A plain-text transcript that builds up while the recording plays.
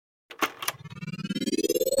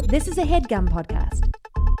This is a HeadGum podcast.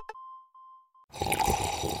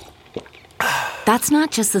 That's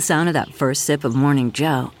not just the sound of that first sip of Morning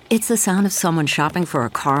Joe. It's the sound of someone shopping for a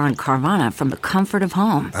car on Carvana from the comfort of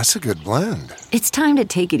home. That's a good blend. It's time to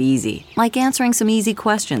take it easy, like answering some easy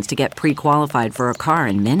questions to get pre-qualified for a car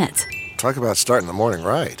in minutes. Talk about starting the morning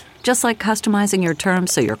right. Just like customizing your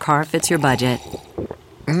terms so your car fits your budget.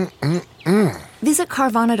 Visit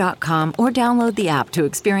Carvana.com or download the app to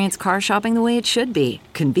experience car shopping the way it should be.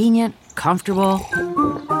 Convenient, comfortable.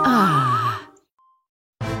 Ah.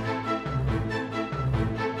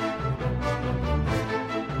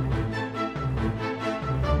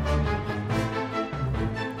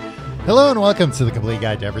 Hello and welcome to The Complete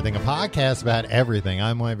Guide to Everything, a podcast about everything.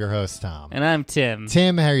 I'm one of your hosts, Tom. And I'm Tim.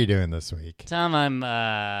 Tim, how are you doing this week? Tom, I'm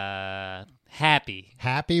happy.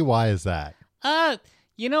 Happy? Why is that?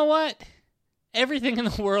 You know what? Everything in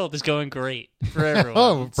the world is going great for everyone.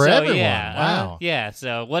 Oh, for everyone. Yeah, wow. Yeah,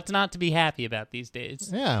 so what's not to be happy about these days?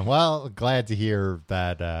 Yeah, well, glad to hear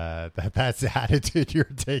that that's the attitude you're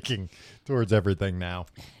taking towards everything now.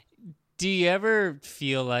 Do you ever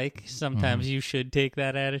feel like sometimes you should take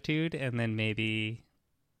that attitude and then maybe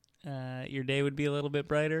your day would be a little bit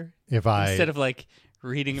brighter? Instead of like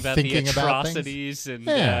reading about the atrocities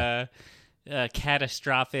and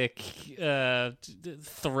catastrophic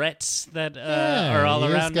threats that are all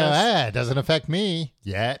around us. It doesn't affect me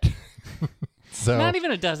yet. So not even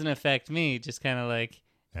it doesn't affect me, just kind of like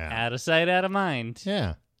out of sight, out of mind.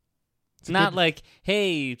 Yeah. It's not like,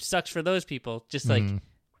 hey, sucks for those people. Just like,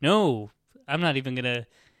 no, I'm not even going to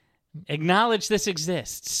acknowledge this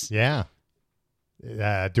exists. Yeah.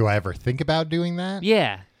 Do I ever think about doing that?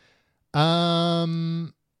 Yeah.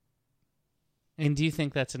 And do you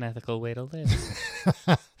think that's an ethical way to live?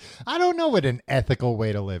 I don't know what an ethical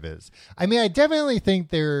way to live is. I mean, I definitely think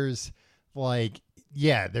there's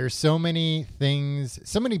there's so many things,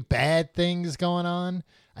 so many bad things going on.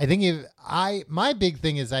 I think my big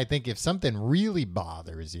thing is I think if something really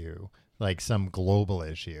bothers you, like some global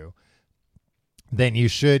issue, then you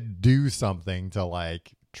should do something to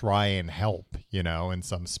like try and help, in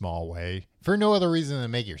some small way for no other reason than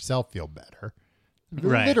make yourself feel better.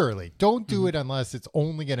 Right. Literally, don't do it unless it's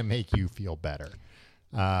only going to make you feel better.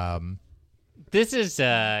 This is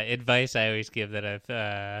advice I always give that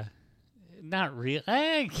I've I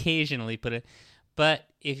occasionally put it, but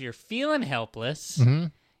if you're feeling helpless,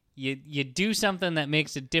 you do something that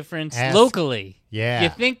makes a difference locally. Yeah, you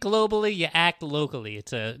think globally, you act locally.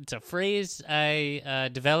 It's a phrase I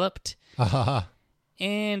developed.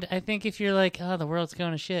 And I think if you're like, oh, the world's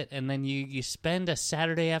going to shit, and then you spend a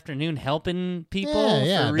Saturday afternoon helping people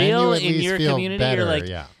for real in your community, you're like,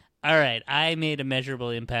 all right, I made a measurable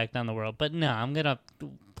impact on the world. But no, I'm going to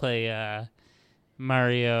play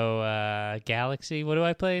Mario Galaxy. What do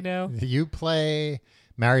I play now? You play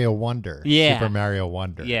Mario Wonder. Yeah. Super Mario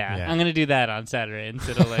Wonder. Yeah. I'm going to do that on Saturday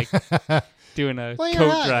instead of like doing a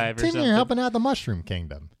coat drive or something. You're helping out the Mushroom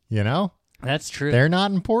Kingdom, That's true. They're not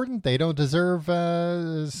important. They don't deserve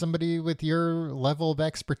somebody with your level of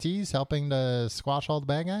expertise helping to squash all the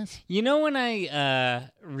bad guys. When I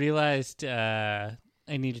realized I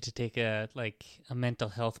needed to take a mental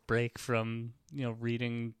health break from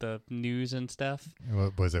reading the news and stuff?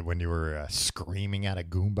 Was it when you were screaming at a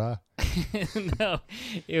Goomba? No,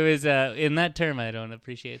 it was in that term I don't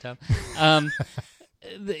appreciate, Tom.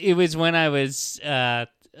 It was when I was I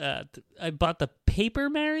bought the Paper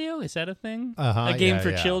Mario. Is that a thing? A game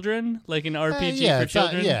for children, like an RPG for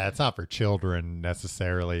children. It's not for children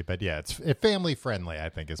necessarily, but it's family friendly. I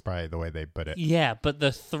think is probably the way they put it. Yeah, but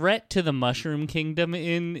the threat to the Mushroom Kingdom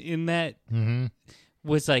in that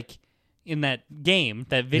was like in that game,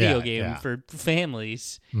 that video game for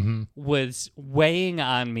families, was weighing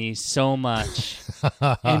on me so much,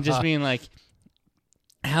 and just being like,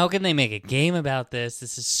 how can they make a game about this?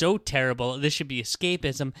 This is so terrible. This should be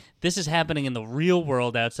escapism. This is happening in the real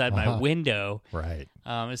world outside my window. Right.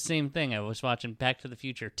 The same thing. I was watching Back to the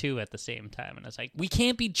Future 2 at the same time, and I was like, we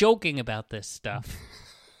can't be joking about this stuff.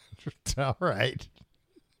 All right.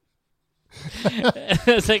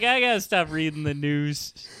 It's like, I gotta stop reading the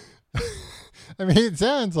news. I mean, it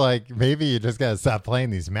sounds like maybe you just gotta stop playing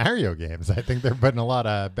these Mario games. I think they're putting a lot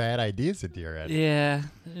of bad ideas into your head. Yeah,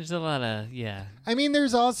 there's a lot of I mean,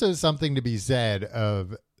 there's also something to be said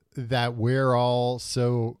of that we're all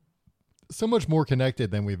so much more connected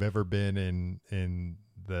than we've ever been in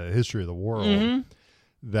the history of the world.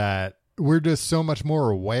 That we're just so much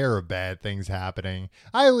more aware of bad things happening.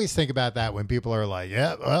 I always think about that when people are like,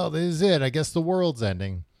 "Yeah, well, this is it. I guess the world's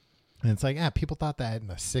ending." And it's like, people thought that in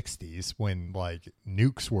the 60s when like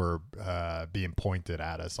nukes were being pointed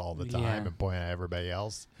at us all the time and pointing at everybody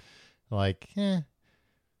else. Like,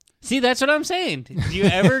 See, that's what I'm saying. Do you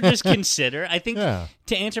ever just consider? I think Yeah.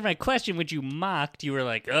 to answer my question, which you mocked, you were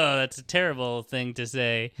like, "Oh, that's a terrible thing to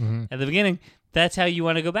say." At the beginning, that's how you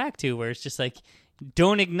want to go back to, where it's just like,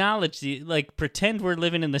 don't acknowledge pretend we're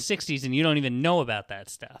living in the 60s and you don't even know about that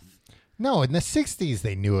stuff. No, in the 60s,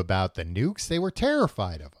 they knew about the nukes. They were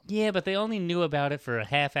terrified of them. Yeah, but they only knew about it for a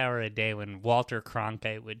half hour a day when Walter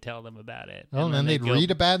Cronkite would tell them about it. Oh, and then they'd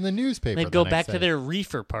read about it in the newspaper. They'd go back to their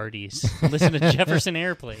reefer parties, listen to Jefferson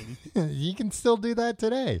Airplane. You can still do that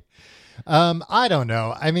today. I don't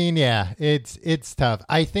know. I mean, yeah, it's tough.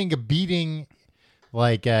 I think beating,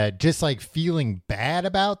 just feeling bad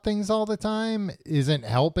about things all the time isn't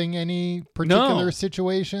helping any particular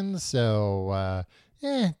situations. So,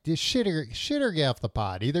 just shit or get off the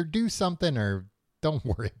pot. Either do something or don't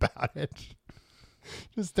worry about it.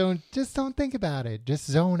 Just don't think about it. Just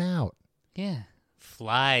zone out. Yeah.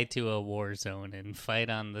 Fly to a war zone and fight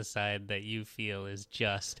on the side that you feel is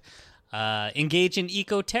just. Engage in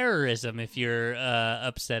eco-terrorism if you're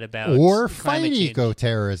upset about or climate fight change.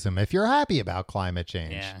 eco-terrorism if you're happy about climate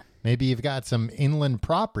change. Yeah. Maybe you've got some inland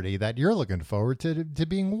property that you're looking forward to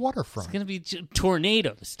being waterfront. It's going to be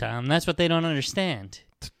tornadoes, Tom. That's what they don't understand.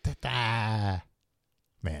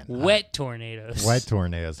 Man. Wet tornadoes. Wet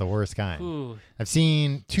tornadoes, the worst kind. Ooh. I've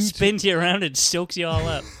seen two. Spins you around and soaks you all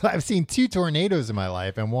up. I've seen 2 tornadoes in my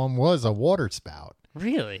life, and one was a water spout.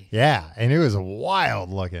 Really? Yeah, and it was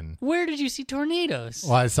wild looking. Where did you see tornadoes?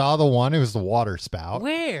 Well, I saw the one. It was the water spout.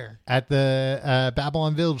 Where? At the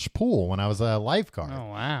Babylon Village pool when I was a lifeguard.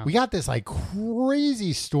 Oh, wow. We got this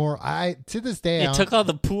crazy storm. To this day, It took all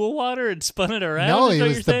the pool water and spun it around? No, is it what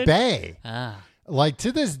was you're the saying? bay. Ah.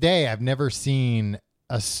 To this day, I've never seen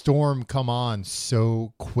a storm come on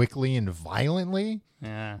so quickly and violently.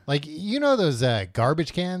 Yeah. Those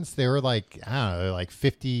garbage cans? They were I don't know, they're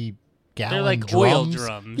 50 gallon They're like drums. oil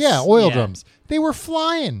drums. Yeah, oil drums. They were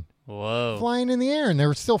flying in the air, and they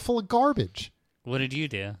were still full of garbage. What did you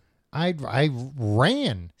do? I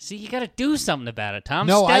ran. See, you got to do something about it, Tom.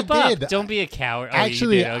 No, Step I up. did. Don't be a coward. Oh,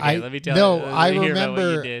 Actually, you did. Okay, let me tell no, you. I Let me hear about what you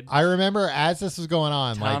remember. did. I remember as this was going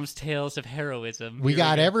on. Tom's tales of heroism. We Here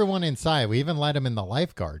got go. everyone inside. We even let them in the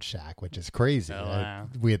lifeguard shack, which is crazy. Oh, wow.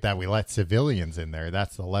 We let civilians in there.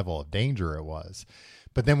 That's the level of danger it was.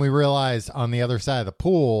 But then we realized on the other side of the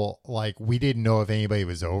pool, we didn't know if anybody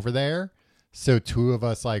was over there. So 2 of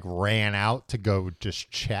us ran out to go just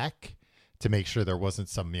check to make sure there wasn't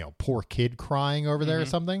some, poor kid crying over there or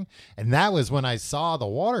something. And that was when I saw the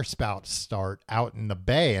water spout start out in the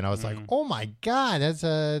bay. And I was like, oh my God, that's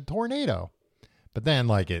a tornado. But then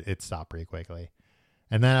it stopped pretty quickly.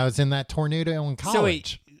 And then I was in that tornado in college. So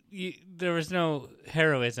wait, there was no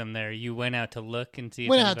heroism there. You went out to look and see if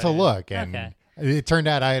Went out to anybody- look, and Okay. it turned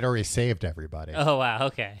out I had already saved everybody. Oh, wow.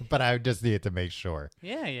 Okay. But I just needed to make sure.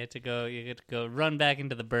 Yeah, you had to go run back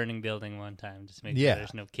into the burning building one time. Just make sure Yeah.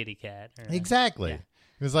 there's no kitty cat. Or, Exactly. Yeah.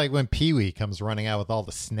 It was like when Pee-wee comes running out with all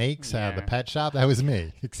the snakes out of the Yeah. pet shop. That was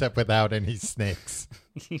me, except without any snakes.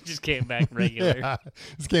 You just came back regular. Yeah.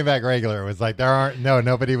 Just came back regular. It was like,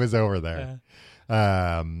 nobody was over there.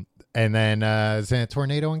 And then I was in a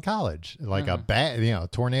tornado in college, a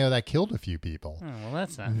bad, tornado that killed a few people. Oh, well,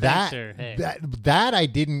 that's not That sure. Hey. that I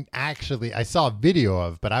didn't actually. I saw a video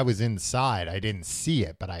of, but I was inside. I didn't see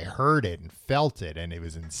it, but I heard it and felt it, and it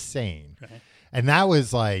was insane. Right. And that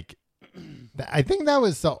was I think that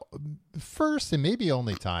was the first and maybe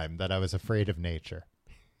only time that I was afraid of nature.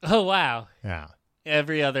 Oh, wow. Yeah.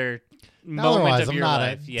 Every other moment Otherwise, of I'm your not.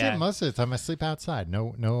 life. Yeah. Most of the time, I sleep outside.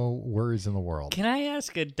 No worries in the world. Can I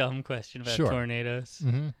ask a dumb question about Sure. tornadoes?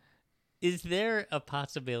 Mm-hmm. Is there a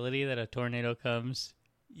possibility that a tornado comes,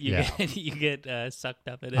 Yeah. you get sucked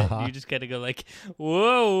up in it, Uh-huh. and you just kind of go like,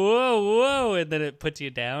 whoa, whoa, whoa, and then it puts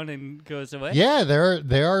you down and goes away? Yeah,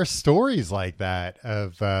 there are stories like that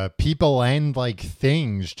of people and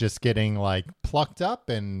things just getting plucked up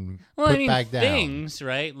and Well, put I mean, back down. things,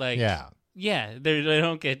 right? Yeah. they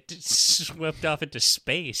don't get swept off into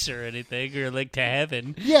space or anything, or to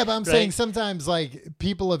heaven. Yeah, but I'm Right. saying sometimes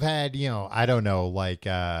people have had, I don't know,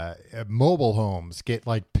 mobile homes get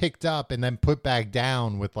picked up and then put back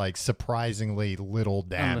down with surprisingly little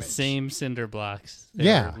damage. On the same cinder blocks. They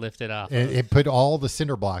Yeah. were lifted off. It put all the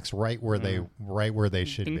cinder blocks right where Mm. they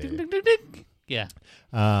should Ding, ding, be. ding, ding, ding. Yeah.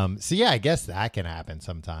 So yeah, I guess that can happen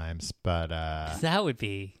sometimes, but That would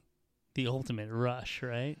be the ultimate rush,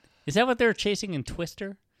 right? Is that what they were chasing in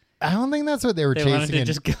Twister? I don't think that's what they were They chasing. wanted to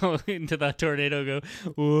just go into the tornado, go,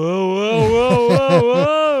 whoa, whoa, whoa,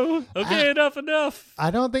 whoa, whoa. Okay, enough.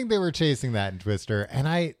 I don't think they were chasing that in Twister, and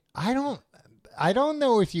I don't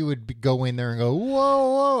know if you would go in there and go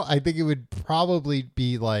whoa whoa. I think it would probably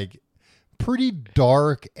be pretty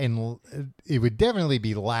dark, and it would definitely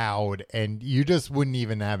be loud, and you just wouldn't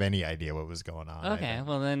even have any idea what was going on. Okay,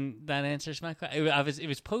 well then that answers my question. It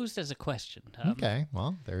was posed as a question, Tom. Okay,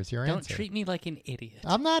 well, there's your answer. Don't treat me like an idiot.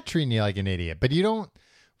 I'm not treating you like an idiot, but you don't.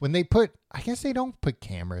 When I guess they don't put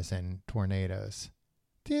cameras in tornadoes.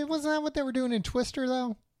 Wasn't that what they were doing in Twister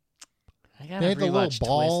though? I gotta they had the little rewatch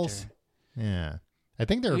balls. Twister. Yeah, I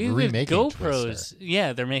think they're With remaking GoPros. Twister.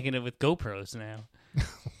 Yeah, they're making it with GoPros now.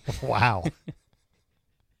 Wow.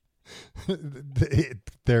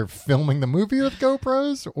 They're filming the movie with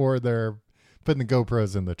GoPros, or they're putting the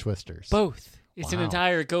GoPros in the Twisters? Both. It's an Wow.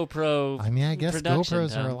 entire GoPro. I mean, I guess production,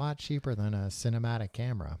 GoPros Tom. are a lot cheaper than a cinematic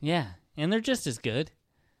camera. Yeah, and they're just as good.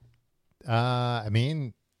 I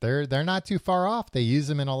mean, they're not too far off. They use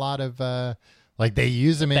them in a lot of they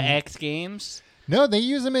use them The in X Games. No, they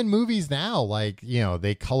use them in movies now. Like,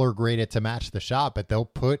 they color grade it to match the shot, but they'll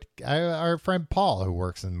put our friend Paul, who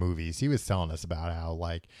works in movies, he was telling us about how,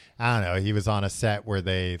 like, I don't know, he was on a set where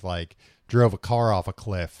they like drove a car off a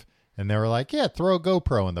cliff, and they were like, yeah, throw a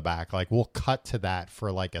GoPro in the back. Like, we'll cut to that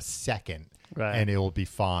for like a second. Right. And it'll be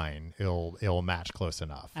fine. It'll match close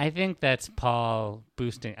enough. I think that's Paul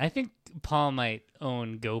boosting. I think Paul might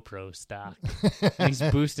own GoPro stock. He's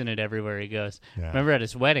boosting it everywhere he goes. Yeah. Remember at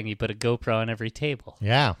his wedding, he put a GoPro on every table.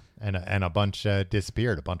 Yeah, and a bunch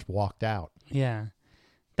disappeared. A bunch walked out. Yeah.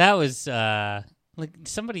 That was like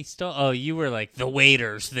somebody stole. Oh, you were like the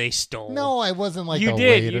waiters. They stole. No, I wasn't like you the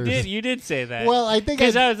did. waiters. You did say that. Well, I think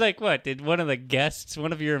because I was like, what? Did one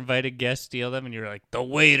of your invited guests steal them? And you were like, the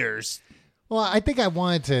waiters. Well, I think I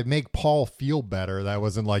wanted to make Paul feel better. That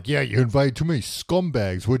wasn't like, yeah, you invited too many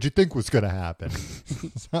scumbags. What'd you think was going to happen?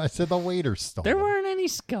 So I said the waiter stole There them. weren't any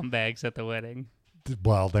scumbags at the wedding.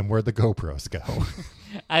 Well, then where'd the GoPros go?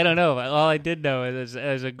 I don't know. All I did know is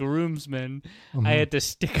as a groomsman, I had to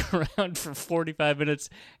stick around for 45 minutes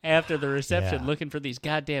after the reception Yeah. looking for these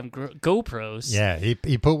goddamn GoPros. Yeah, he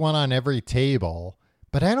put one on every table.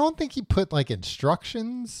 But I don't think he put like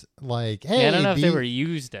instructions like, hey, Yeah, I don't know if they were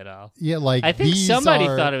used at all. Yeah, like I think these somebody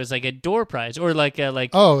are... thought it was like a door prize or like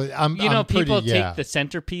Oh, people pretty, yeah. take the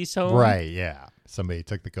centerpiece home. Right, yeah. Somebody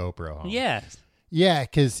took the GoPro home. Yeah. Yeah,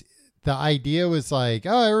 because the idea was like,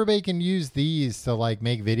 oh, everybody can use these to like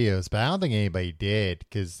make videos, but I don't think anybody did,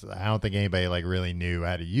 because I don't think anybody like really knew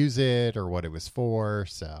how to use it or what it was for.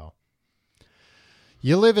 So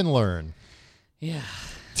you live and learn. Yeah.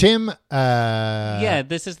 Tim, yeah,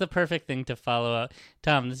 this is the perfect thing to follow up.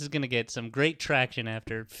 Tom, this is going to get some great traction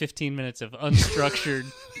after 15 minutes of unstructured,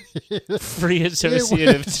 free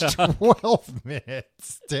associative it talk. was 12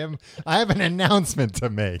 minutes, Tim. I have an announcement to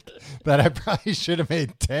make that I probably should have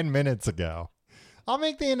made 10 minutes ago. I'll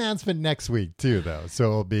make the announcement next week, too, though. So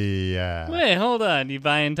it'll be... Wait, hold on. You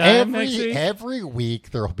buying time next week? Every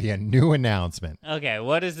week, there will be a new announcement. Okay,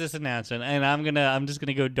 what is this announcement? And I'm just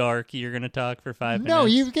gonna go dark. You're gonna talk for 5 minutes. No,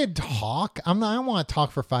 you can talk. I don't want to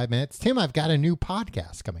talk for 5 minutes. Tim, I've got a new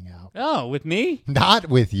podcast coming out. Oh, with me? Not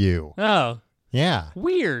with you. Oh, Yeah.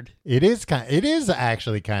 weird. It is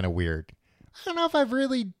actually kind of weird. I don't know if I've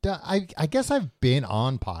really done... I guess I've been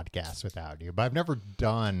on podcasts without you, but I've never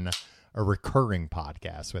done a recurring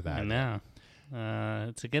podcast without I you. know.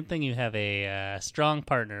 It's a good thing you have a strong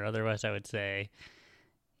partner. Otherwise, I would say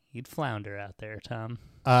you'd flounder out there, Tom.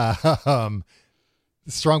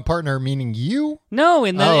 Strong partner meaning you? No,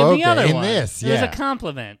 in the other in one. this, It was yeah. a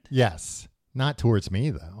compliment. Yes. Not towards me,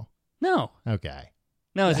 though. No. Okay.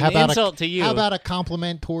 No, it's How an about insult to you. How about a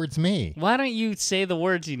compliment towards me? Why don't you say the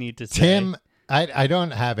words you need to say? Tim, I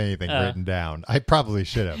don't have anything written down. I probably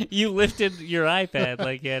should have. You lifted your iPad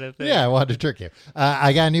like you had a thing. Yeah, I wanted to trick you.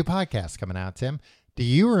 I got a new podcast coming out, Tim. Do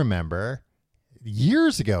you remember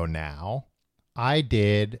years ago now, I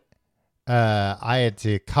had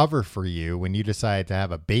to cover for you when you decided to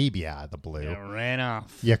have a baby out of the blue. It ran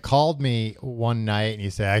off. You called me one night and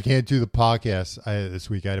you said, I can't do the podcast this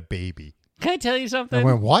week. I had a baby. Can I tell you something? I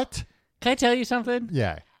went, what? Can I tell you something?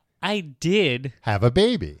 Yeah. I did Have a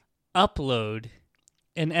baby. upload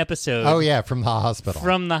an episode. Oh, yeah, from the hospital.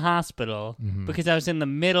 From the hospital because I was in the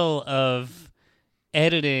middle of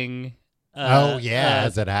editing.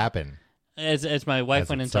 as it happened. As my wife As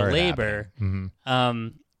went it into started labor.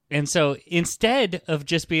 happening. And so instead of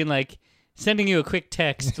just being like sending you a quick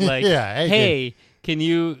text like, Yeah, hey, can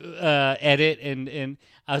you edit? And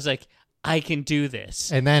I was like, I can do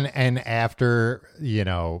this. And after,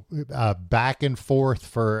 back and forth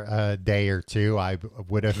for a day or two, I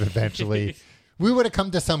would have eventually, we would have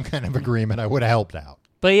come to some kind of agreement. I would have helped out.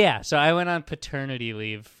 But yeah, so I went on paternity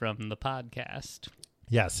leave from the podcast.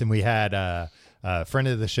 Yes. And we had a friend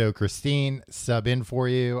of the show, Christine, sub in for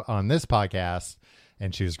you on this podcast.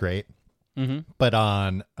 And she was great. But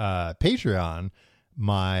on Patreon,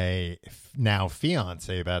 my now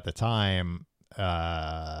fiance, but at the time,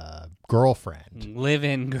 girlfriend,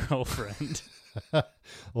 live-in girlfriend,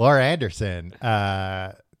 Laura Anderson,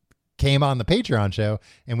 came on the Patreon show,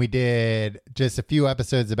 and we did just a few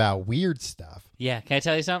episodes about weird stuff. Yeah, can I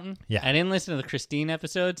tell you something? Yeah. I didn't listen to the Christine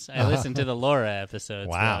episodes. I listened to the Laura episodes.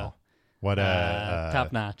 Wow. What a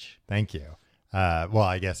top notch. Thank you. Well,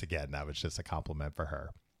 I guess again that was just a compliment for her,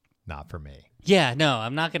 not for me. Yeah, no,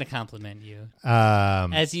 I'm not going to compliment you.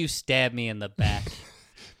 As you stab me in the back.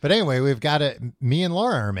 But anyway, we've got me and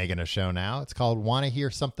Laura are making a show now. It's called Want to Hear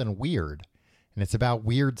Something Weird, and it's about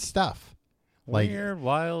weird stuff. Weird,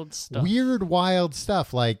 wild stuff. Weird, wild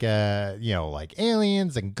stuff like, like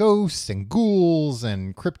aliens and ghosts and ghouls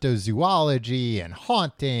and cryptozoology and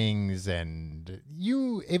hauntings. And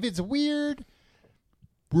if it's weird,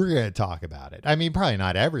 we're going to talk about it. I mean, probably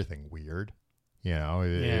not everything weird.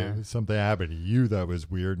 If something happened to you that was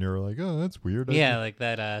weird and you're like, oh, that's weird. Like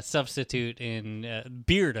that substitute in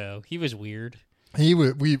Beardo. He was weird.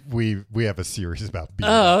 We have a series about Beardo.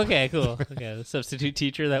 Oh, okay, cool. Okay, the substitute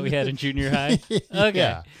teacher that we had in junior high.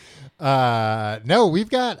 Okay. Yeah. No, we've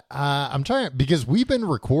got. I'm trying because we've been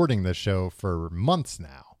recording this show for months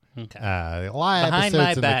now. Okay. A lot of Behind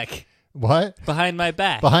episodes my back. What? Behind my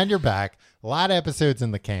back. Behind your back. A lot of episodes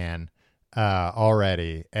in the can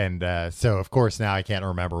already, and so of course now I can't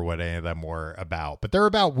remember what any of them were about, but they're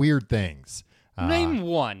about weird things. Name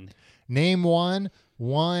one. Name one.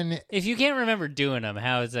 One. If you can't remember doing them,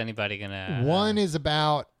 how is anybody gonna? One is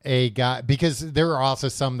about a guy, because there are also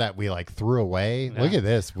some that we like threw away. Yeah. Look at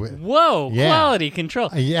this. Whoa, yeah. Quality control.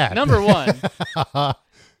 Yeah. Number one,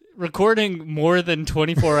 recording more than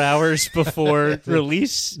 24 hours before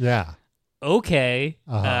release. Yeah. Okay.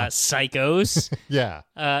 Psychos. Yeah.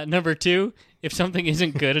 Number two, if something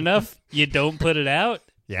isn't good enough, you don't put it out.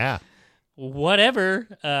 Yeah. Whatever,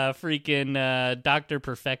 freaking Dr.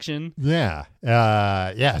 Perfection. Yeah.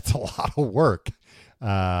 It's a lot of work.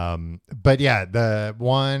 But yeah, the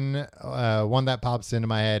one that pops into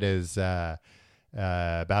my head is about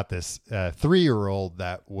this 3-year-old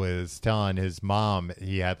that was telling his mom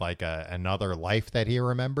he had like another life that he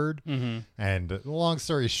remembered. Mm-hmm. And long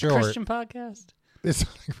story short, Christian podcast. It's a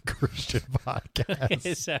Christian podcast.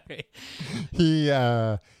 Okay, sorry.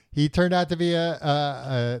 He turned out to be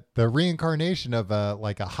the reincarnation of a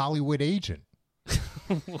Hollywood agent.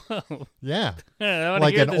 Whoa. Yeah.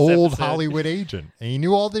 Like an old Hollywood agent. And he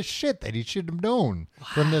knew all this shit that he should have known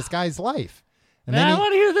from this guy's life. And I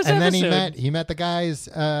want to hear this episode. And then he met the guy's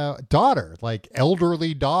daughter, like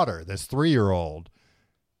elderly daughter, this 3-year-old.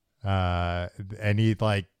 And he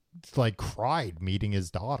like cried meeting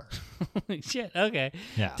his daughter. Holy shit. Okay.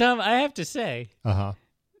 Yeah. Tom, I have to say. Uh-huh.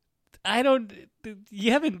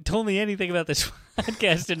 You haven't told me anything about this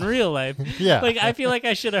podcast in real life. Yeah. Like, I feel like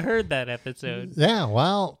I should have heard that episode. Yeah,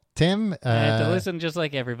 well, Tim, I have to listen just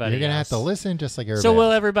like everybody You're going to have else. to listen just like everybody So will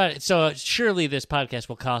else. everybody. So surely this podcast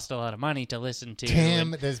will cost a lot of money to listen to.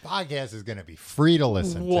 Tim, this podcast is going to be free to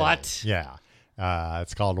listen to. What? Yeah.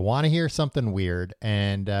 It's called Want to Hear Something Weird,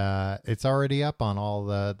 and it's already up on all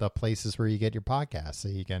the places where you get your podcasts. So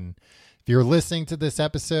you can, if you're listening to this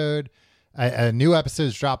episode, new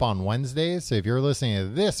episodes drop on Wednesdays. So if you're listening to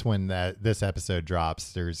this when this episode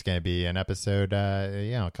drops, there's going to be an episode,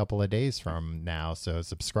 a couple of days from now. So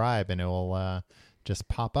subscribe, and it will just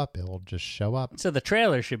pop up. It will just show up. So the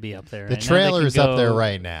trailer should be up there. The right? trailer is up there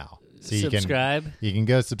right now. So subscribe. You can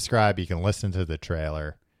go subscribe. You can listen to the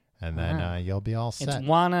trailer. And then you'll be all set. It's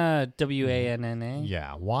Wanna, WANNA.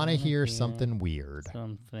 Yeah, want to hear something weird.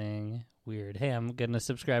 Something weird. Hey, I'm going to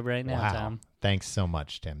subscribe right now, Wow. Tom. Thanks so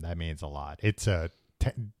much, Tim. That means a lot. It's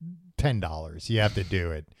 $10. You have to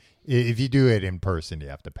do it. If you do it in person, you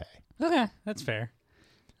have to pay. Okay, that's fair.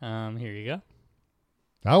 Here you go.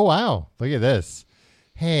 Oh, wow. Look at this.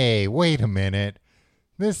 Hey, wait a minute.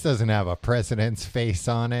 This doesn't have a president's face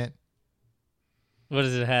on it. What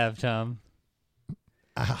does it have, Tom?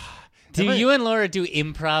 Do you and Laura do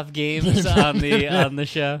improv games on the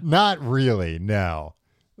show? Not really, no.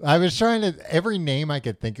 I was trying to, every name I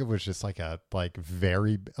could think of was just I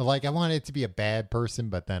wanted it to be a bad person,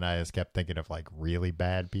 but then I just kept thinking of like really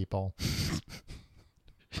bad people.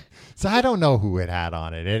 So I don't know who it had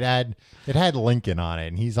on it. It had Lincoln on it,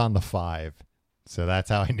 and he's on the 5. So that's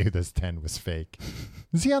how I knew this 10 was fake.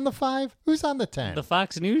 Is he on the 5? Who's on the 10? The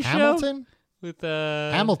Fox News Hamilton? show? With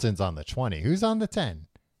Hamilton's on the 20. Who's on the 10?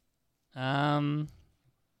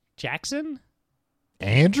 Jackson?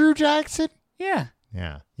 Andrew Jackson? Yeah.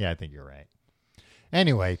 Yeah, I think you're right.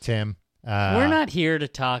 Anyway, Tim. We're not here to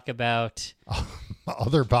talk about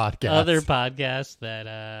other podcasts. Other podcasts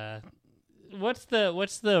that what's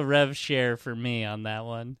the rev share for me on that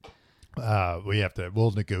one?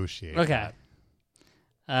 We'll negotiate. Okay.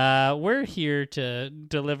 We're here to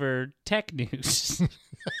deliver tech news.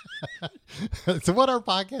 So what our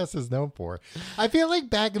podcast is known for. I feel like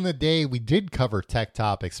back in the day we did cover tech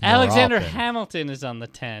topics more Alexander often. Hamilton is on the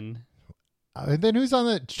 10. And then who's on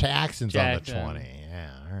the Jackson's on the Jackson. 20.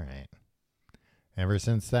 Yeah, all right. Ever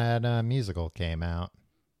since that musical came out,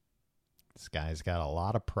 this guy's got a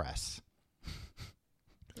lot of press.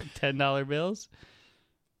 $10 bills?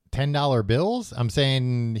 $10 bills? I'm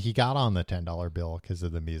saying he got on the $10 bill because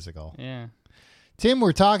of the musical. Yeah. Tim,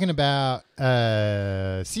 we're talking about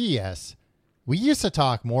CES. We used to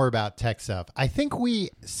talk more about tech stuff. I think we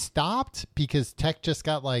stopped because tech just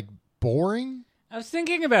got like boring. I was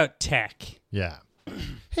thinking about tech. Yeah.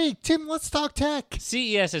 Hey, Tim, let's talk tech.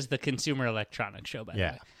 CES is the Consumer Electronics Show, by the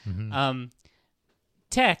way. Mm-hmm.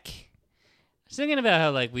 Tech. I was thinking about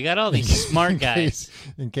how like we got all these smart guys.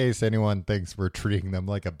 In case anyone thinks we're treating them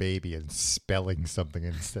like a baby and spelling something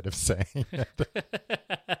instead of saying it.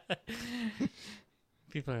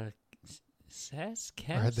 People are like, "Ses,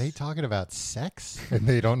 Are they talking about sex and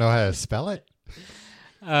they don't know how to spell it?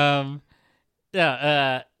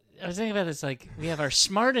 I was thinking about this, like, we have our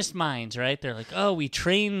smartest minds, right? They're like, oh, we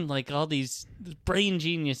train, like, all these brain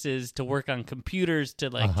geniuses to work on computers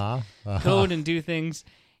to, like, code and do things.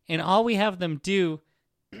 And all we have them do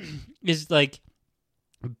is, like,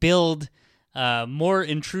 build more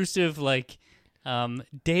intrusive, like,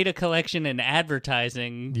 data collection and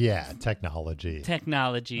advertising. Yeah, technologies.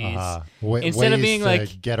 Instead of being,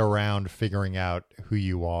 like... get around figuring out who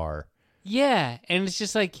you are. Yeah, and it's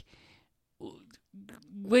just like...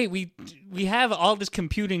 Wait, we have all this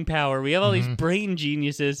computing power. We have all these brain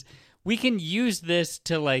geniuses. We can use this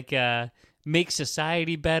to like make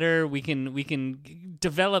society better. We can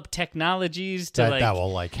develop technologies to that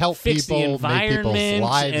will like help fix people, the environment, make people's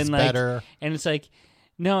lives and, like, better. And it's like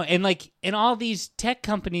no, and all these tech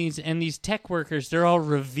companies and these tech workers, they're all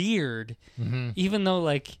revered, even though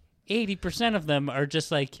like 80% of them are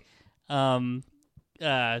just like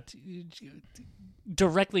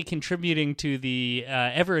directly contributing to the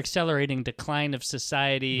ever-accelerating decline of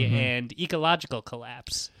society and ecological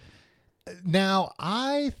collapse. Now,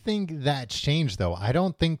 I think that's changed, though. I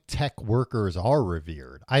don't think tech workers are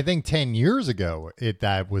revered. I think 10 years ago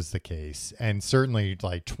that was the case, and certainly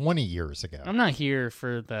like 20 years ago. I'm not here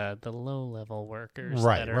for the low-level workers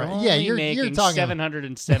right, that are right. only Yeah, you're making talking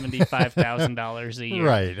 $775,000 a year.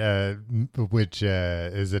 Right, which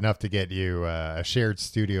is enough to get you a shared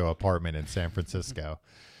studio apartment in San Francisco.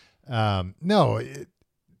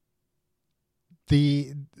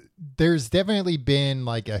 There's definitely been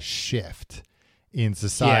like a shift in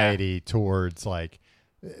society towards like,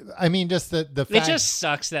 I mean, just the fact. It just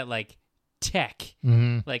sucks that like tech,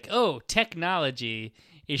 like, technology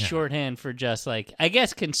is shorthand for just like, I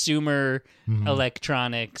guess, consumer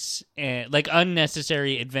electronics and like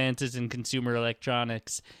unnecessary advances in consumer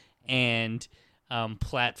electronics and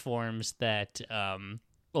platforms that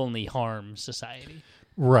only harm society.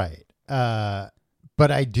 Right. But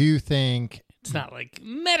I do think it's not like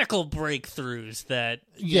medical breakthroughs that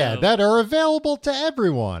that are available to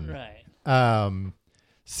everyone. Right.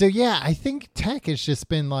 So yeah, I think tech has just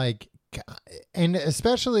been like, and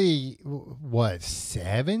especially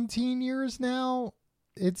 17 years now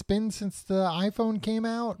it's been since the iPhone came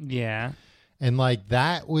out. Yeah. And like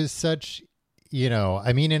that was such,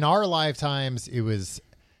 I mean, in our lifetimes it was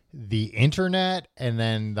the internet and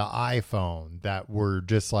then the iPhone that were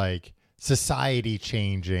just like society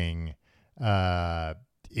changing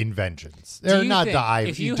inventions. They're not the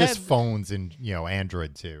iPhone, just phones and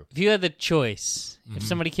Android too. If you had the choice, if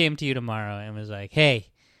somebody came to you tomorrow and was like, "Hey,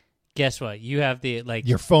 guess what? You have the like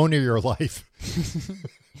your phone or your life."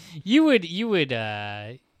 you would.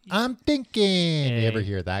 I'm thinking. You ever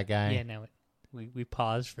hear that guy? Yeah, no. We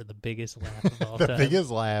paused for the biggest laugh of all the time. biggest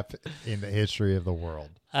laugh in the history of the world.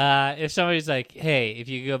 If somebody's like, "Hey, if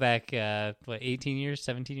you go back, 18 years,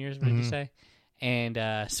 17 years, what did you say?" And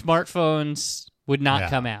smartphones would not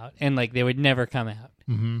come out, and like they would never come out.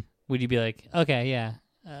 Would you be like, "Okay, yeah,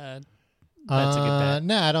 that's a good bet"?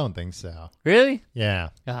 No, I don't think so. Really? Yeah.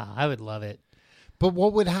 I would love it. But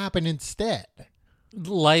what would happen instead?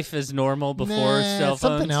 Life as normal before cell phones.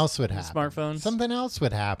 Something else would happen. Smartphones. Something else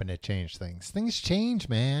would happen to change things. Things change,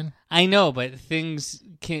 man. I know, but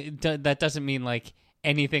that doesn't mean like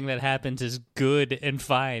anything that happens is good and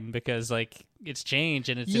fine because like it's change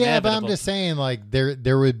and it's inevitable. But I'm just saying like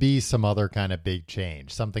there would be some other kind of big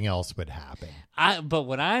change. Something else would happen. But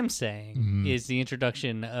what I'm saying is the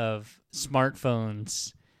introduction of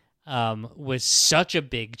smartphones was such a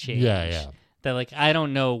big change. Yeah. That like I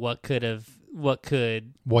don't know what could have what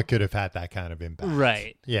could have had that kind of impact.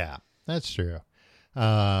 Right. Yeah, that's true.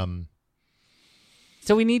 So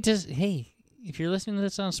we need to, hey, if you're listening to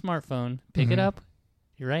this on a smartphone, pick it up,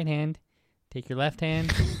 your right hand, take your left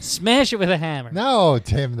hand, smash it with a hammer. No,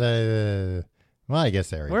 Tim, well, I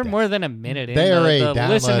guess we're more than a minute in. They already the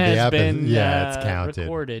listen downloaded the has episode. been Yeah, it's counted.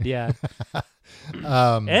 recorded, yeah.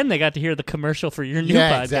 And they got to hear the commercial for your new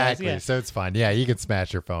podcast. Exactly. Yeah. So it's fine. Yeah, you can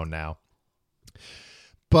smash your phone now.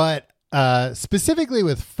 But specifically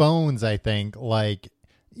with phones, I think, like,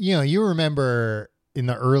 you remember in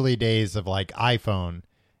the early days of like iPhone,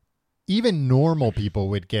 even normal people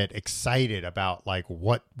would get excited about like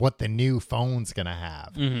what the new phone's going to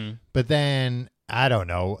have. Mm-hmm. But then, I don't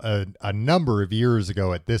know, a number of years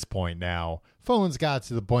ago at this point now, phones got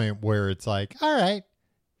to the point where it's like, all right,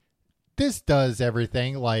 this does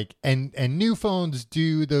everything, like, and new phones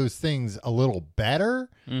do those things a little better,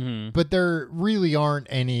 but there really aren't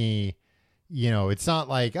any, it's not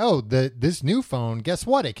like, oh, this new phone, guess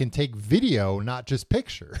what? It can take video, not just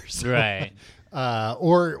pictures. Right.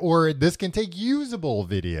 Or this can take usable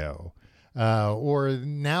video. Or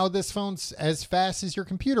now this phone's as fast as your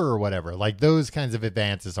computer or whatever. Like those kinds of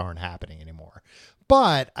advances aren't happening anymore.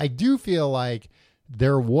 But I do feel like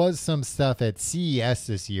there was some stuff at CES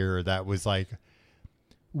this year that was like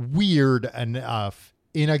weird enough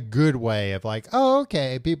in a good way of like, oh,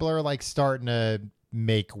 okay, people are like starting to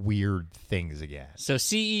make weird things again. So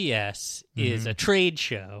CES is a trade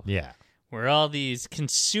show. Yeah. Where all these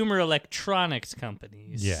consumer electronics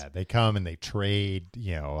companies, they come and they trade.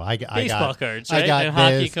 I baseball cards, right? I got and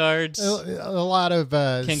hockey cards. A lot of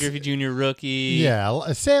Ken Griffey Jr. rookie. Yeah,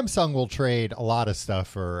 Samsung will trade a lot of stuff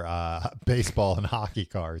for baseball and hockey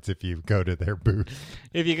cards if you go to their booth.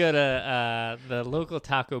 If you go to the local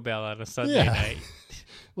Taco Bell on a Sunday night.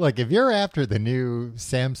 Look, if you're after the new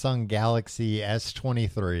Samsung Galaxy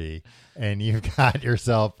S23 and you've got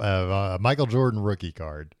yourself a Michael Jordan rookie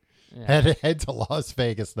card. Yeah. Head to Las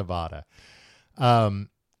Vegas, Nevada. So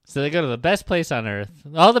they go to the best place on earth.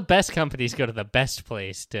 All the best companies go to the best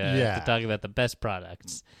place to talk about the best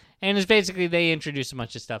products. And it's basically they introduce a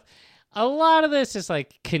bunch of stuff. A lot of this is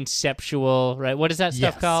like conceptual, right? What is that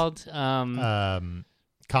stuff called?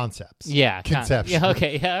 Concepts. Yeah. Conceptual. Yeah,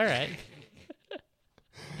 okay. Yeah, all right.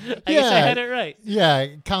 I guess I had it right. Yeah.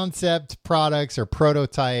 Concept products or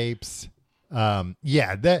prototypes.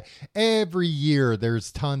 That every year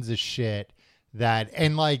there's tons of shit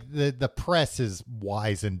and like the press is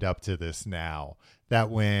wisened up to this now, that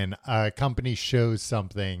when a company shows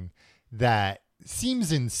something that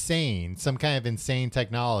seems insane, some kind of insane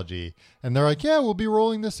technology, and they're like, yeah, we'll be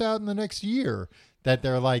rolling this out in the next year, that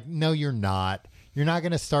they're like, no, you're not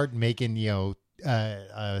going to start making, a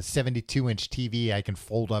 72-inch TV I can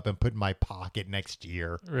fold up and put in my pocket next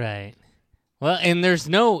year. Right. Well, and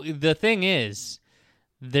the thing is,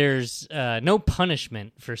 there's no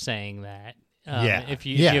punishment for saying that. If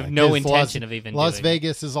you have no intention of even Las doing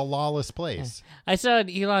Vegas is a lawless place. I saw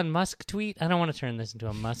an Elon Musk tweet. I don't want to turn this into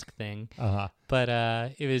a Musk thing. But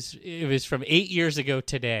it was from 8 years ago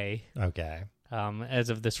today. Okay.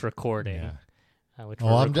 As of this recording. Yeah.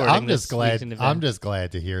 I'm just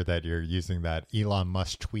glad to hear that you're using that Elon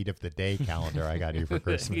Musk tweet of the day calendar I got you for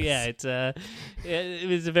Christmas. Yeah, it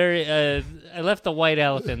was a very. I left the white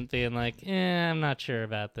elephant being like, I'm not sure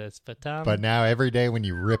about this, but Tom. But now every day when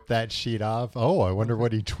you rip that sheet off, I wonder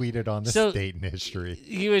what he tweeted on this date in history.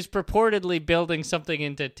 He was purportedly building something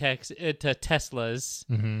into Teslas.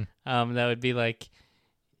 That would be like,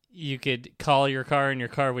 you could call your car and your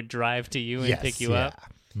car would drive to you and pick you up.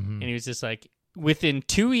 And he was just like, within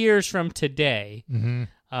 2 years from today,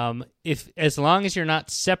 if as long as you're not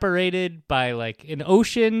separated by like an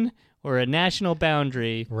ocean or a national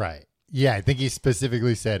boundary, right? Yeah, I think he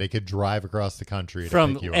specifically said it could drive across the country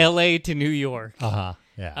from to pick you L.A. to New York.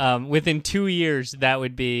 Yeah. Within 2 years, that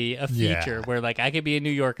would be a feature where like I could be in New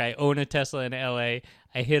York, I own a Tesla in L.A.,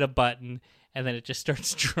 I hit a button, and then it just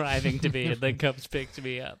starts driving to me, and then comes picks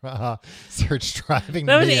me up. Starts driving.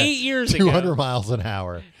 That was 8 years ago. 200 miles an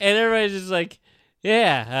hour, and everybody's just like,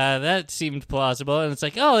 "Yeah, that seemed plausible." And it's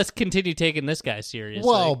like, "Oh, let's continue taking this guy seriously."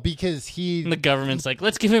 Well, because and the government's like,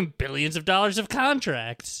 "Let's give him billions of dollars of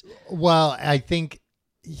contracts." Well, I think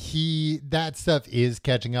that stuff is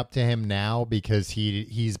catching up to him now because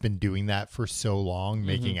he's been doing that for so long,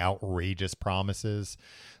 making outrageous promises.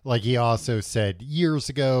 Like he also said years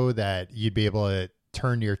ago that you'd be able to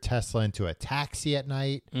turn your Tesla into a taxi at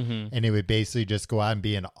night, and it would basically just go out and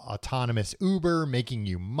be an autonomous Uber, making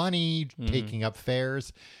you money, taking up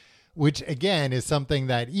fares. which again is something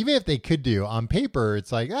that even if they could do on paper,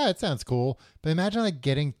 it's like, it sounds cool. But imagine like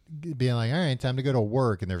being like, all right, time to go to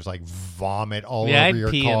work, and there's like vomit all over I'd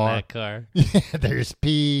your pee car. in that car. Yeah, there's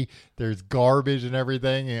pee, there's garbage and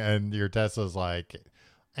everything, and your Tesla's like,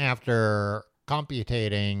 after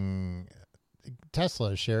computating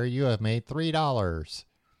Tesla share, you have made $3.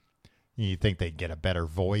 You think they'd get a better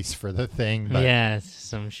voice for the thing, but yeah,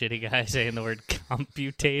 some shitty guy saying the word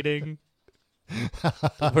computating.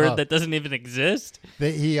 A word that doesn't even exist.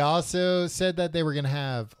 He also said that they were going to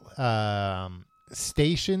have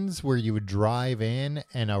stations where you would drive in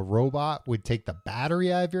and a robot would take the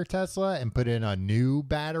battery out of your Tesla and put in a new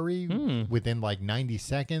battery within like 90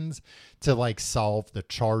 seconds to like solve the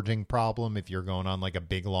charging problem if you're going on like a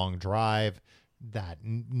big long drive.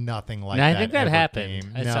 Nothing like that. I think that happened.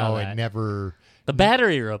 Came. I saw that. It never. The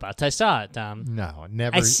battery robots. I saw it, Tom. No,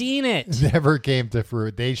 never. I seen it. Never came to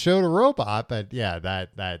fruit. They showed a robot, but yeah,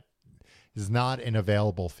 that is not an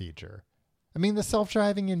available feature. I mean, the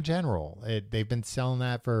self-driving in general, they've been selling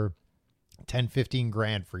that for 10, 15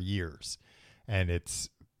 grand for years, and it's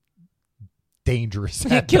dangerous.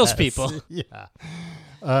 It kills people. Yeah.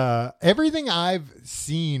 Everything I've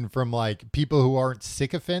seen from like people who aren't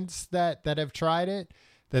sycophants that have tried it,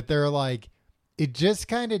 that they're like, it just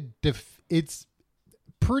kind of it's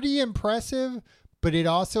pretty impressive, but it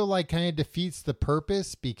also like kind of defeats the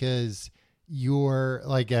purpose because you're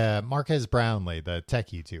like Marquez Brownlee, the tech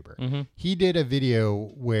YouTuber. Mm-hmm. He did a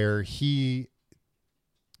video where he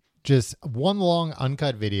just one long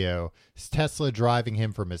uncut video, Tesla driving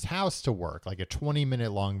him from his house to work, like a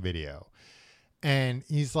 20-minute long video. And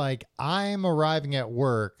he's like, I'm arriving at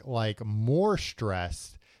work like more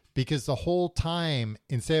stressed because the whole time,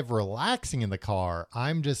 instead of relaxing in the car,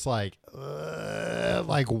 I'm just like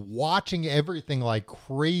watching everything like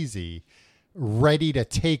crazy, ready to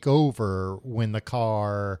take over when the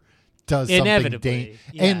car does something.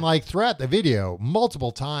 And like throughout the video,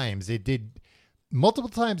 multiple times it did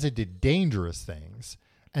dangerous things.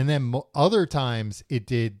 And then other times it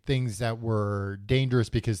did things that were dangerous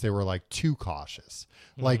because they were like too cautious,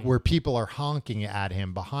 like where people are honking at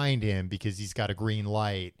him behind him because he's got a green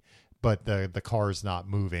light, but the car's not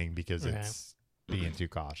moving because it's being too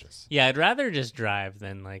cautious. Yeah, I'd rather just drive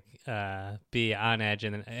than like be on edge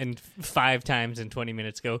and 5 times in 20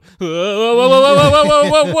 minutes go, whoa, whoa, whoa, whoa, whoa, whoa,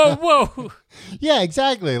 whoa, whoa, whoa, whoa. Yeah,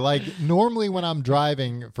 exactly. Like normally when I'm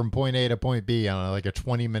driving from point A to point B on like a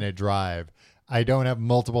 20-minute drive, I don't have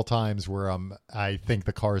multiple times where I think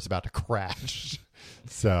the car is about to crash.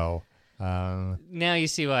 So now you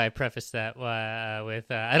see why I prefaced that with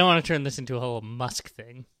I don't want to turn this into a whole Musk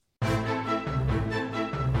thing.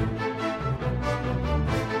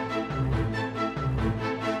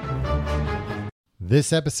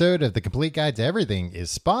 This episode of The Complete Guide to Everything is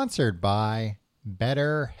sponsored by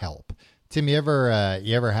BetterHelp. Tim, you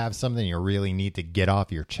ever have something you really need to get off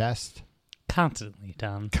your chest? Constantly,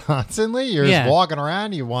 Tom. Constantly? You're just walking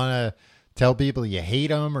around. You want to tell people you hate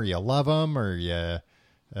them or you love them or you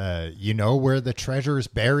know where the treasure is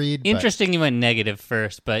buried. Interesting you went negative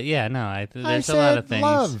first, but yeah, no, there's a lot of things.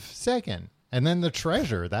 Love second. And then the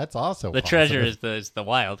treasure, that's also the positive. treasure is the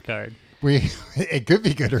wild card. It could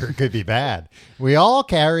be good or it could be bad. We all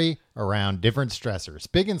carry around different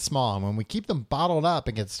stressors, big and small, and when we keep them bottled up,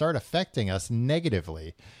 it can start affecting us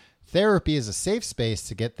negatively. Therapy is a safe space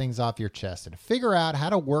to get things off your chest and figure out how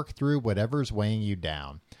to work through whatever's weighing you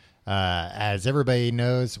down. As everybody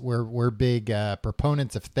knows, we're big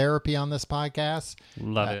proponents of therapy on this podcast.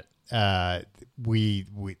 Love it. We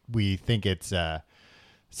think it's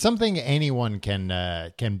something anyone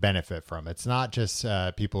can benefit from. It's not just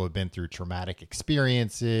people who've been through traumatic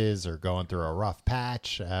experiences or going through a rough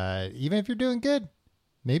patch. Even if you're doing good,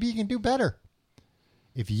 maybe you can do better.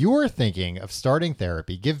 If you're thinking of starting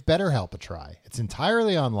therapy, give BetterHelp a try. It's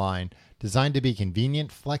entirely online, designed to be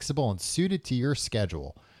convenient, flexible, and suited to your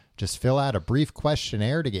schedule. Just fill out a brief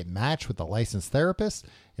questionnaire to get matched with a licensed therapist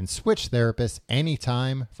and switch therapists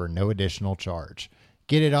anytime for no additional charge.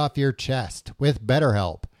 Get it off your chest with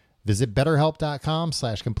BetterHelp. Visit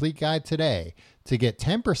BetterHelp.com/complete guide today to get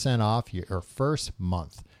 10% off your first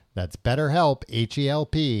month. That's BetterHelp,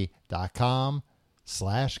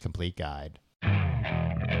 HELP.com/complete guide.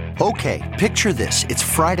 Okay, picture this. It's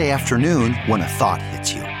Friday afternoon when a thought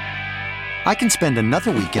hits you. I can spend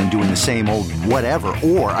another weekend doing the same old whatever,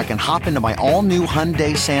 or I can hop into my all-new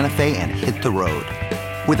Hyundai Santa Fe and hit the road.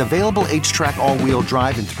 With available H-Track all-wheel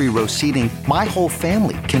drive and 3-row seating, my whole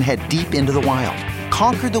family can head deep into the wild.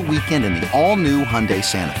 Conquer the weekend in the all-new Hyundai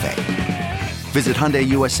Santa Fe. Visit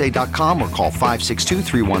HyundaiUSA.com or call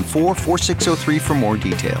 562-314-4603 for more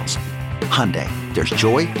details. Hyundai, there's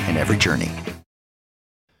joy in every journey.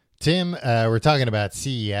 Tim, we're talking about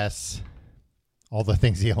CES. All the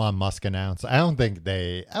things Elon Musk announced. I don't think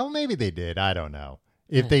maybe they did. I don't know.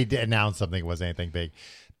 If they did announce something, it was anything big.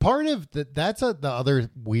 Part of the other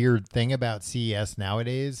weird thing about CES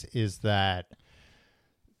nowadays is that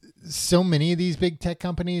so many of these big tech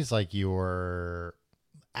companies, like your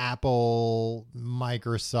Apple,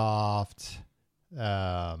 Microsoft,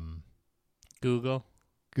 Google,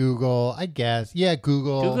 I guess. Yeah,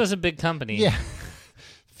 Google. Google's a big company. Yeah.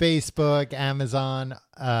 Facebook, Amazon,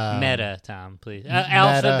 Meta, Tom, please.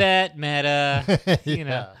 Alphabet, Meta, you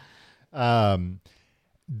know.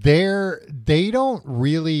 They don't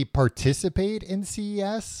really participate in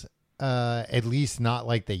CES, at least not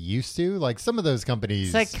like they used to. Like some of those companies,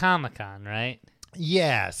 it's like Comic-Con, right?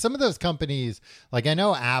 Yeah, some of those companies, like I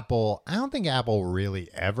know Apple. I don't think Apple really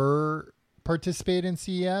ever participated in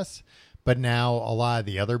CES, but now a lot of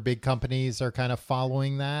the other big companies are kind of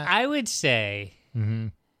following that. I would say. Mm-hmm.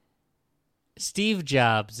 Steve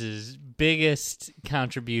Jobs' biggest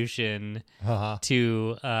contribution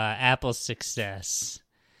to Apple's success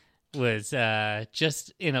was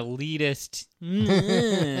just an elitist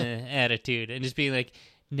attitude and just being like,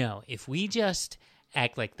 no, if we just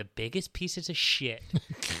act like the biggest pieces of shit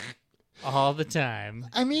all the time.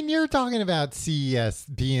 I mean, you're talking about CES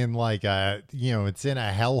being like it's in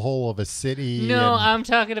a hellhole of a city. No, I'm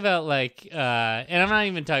talking about like, and I'm not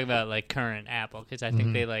even talking about like current Apple because I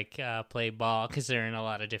think they like play ball because they're in a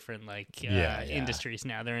lot of different like industries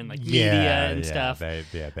now. They're in like media and stuff.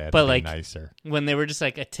 But like nicer when they were just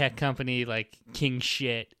like a tech company, like king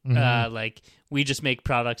shit. Like we just make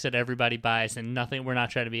products that everybody buys and nothing. We're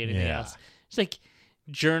not trying to be anything else. It's like.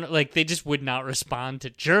 Like they just would not respond to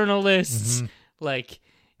journalists. Like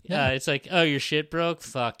it's like, oh, your shit broke,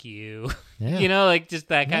 fuck you. You know, like just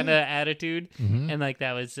that kind of attitude. And like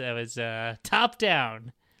that was top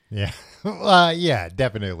down. Yeah,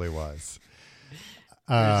 definitely was.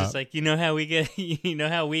 It's just like, you know how we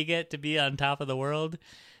get to be on top of the world?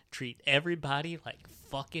 Treat everybody like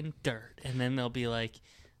fucking dirt. And then they'll be like,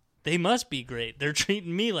 they must be great, they're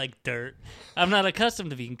treating me like dirt. I'm not accustomed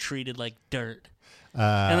to being treated like dirt.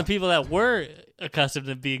 And the people that were accustomed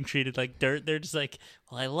to being treated like dirt, they're just like,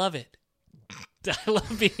 well, I love it. I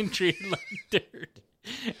love being treated like dirt.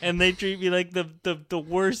 And they treat me like the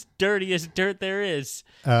worst, dirtiest dirt there is.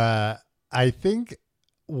 I think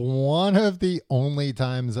one of the only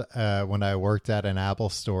times when I worked at an Apple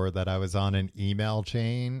store that I was on an email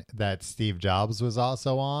chain that Steve Jobs was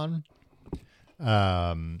also on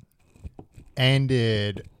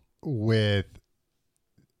ended with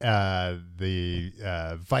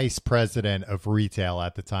the vice president of retail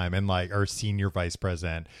at the time and like our senior vice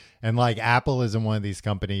president, and like Apple isn't one of these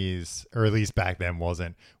companies, or at least back then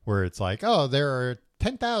wasn't, where it's like, oh, there are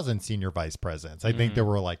 10,000 senior vice presidents. I think there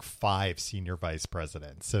were like 5 senior vice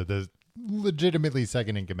presidents. So the legitimately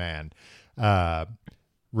second in command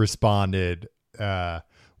responded,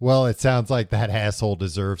 well, it sounds like that asshole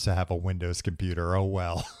deserves to have a Windows computer. Oh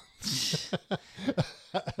well.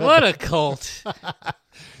 What a cult.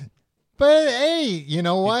 But hey, you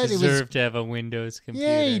know what? He deserved to have a Windows computer.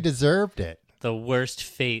 Yeah, he deserved it. The worst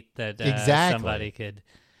fate that somebody could.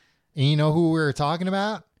 And you know who we were talking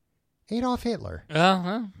about? Adolf Hitler. Oh,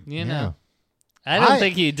 well, you know. I don't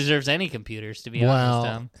think he deserves any computers, to be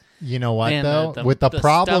honest. You know what, though? With the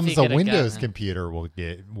problems a Windows computer will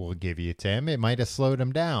give you, Tim, it might have slowed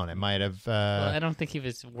him down. It might have... Well, I don't think he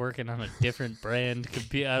was working on a different brand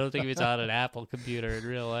computer. I don't think he was on an Apple computer in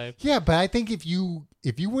real life. Yeah, but I think if you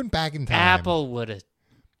went back in time... Apple would have...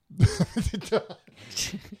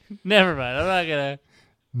 Never mind. I'm not going to...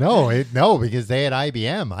 No, because they had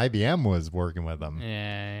IBM. IBM was working with them.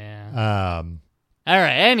 Yeah. All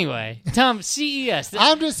right. Anyway, Tom, CES.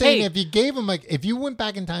 I'm just saying, if you gave him if you went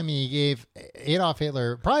back in time and you gave Adolf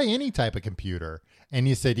Hitler probably any type of computer, and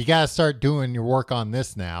you said you got to start doing your work on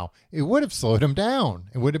this now, it would have slowed him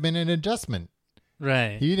down. It would have been an adjustment.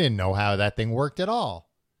 Right. He didn't know how that thing worked at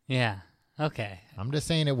all. Yeah. Okay. I'm just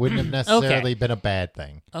saying it wouldn't have necessarily been a bad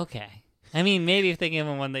thing. Okay. I mean, maybe if they gave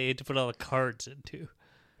him one they had to put all the cards into.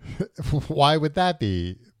 Why would that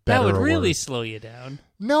be better? That would really slow you down.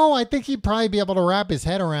 No, I think he'd probably be able to wrap his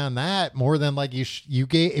head around that more than like if you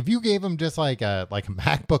gave him just like a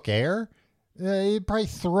MacBook Air, he'd probably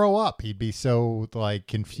throw up. He'd be so like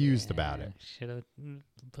confused about it. Should have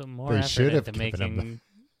put more effort into making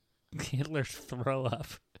Hitler throw up.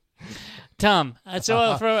 Tom, so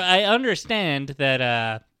I understand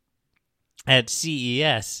that at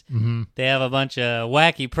CES they have a bunch of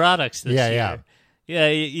wacky products this year. Yeah,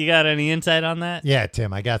 you got any insight on that? Yeah,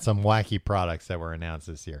 Tim, I got some wacky products that were announced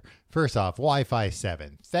this year. First off, Wi-Fi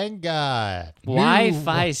 7. Thank God.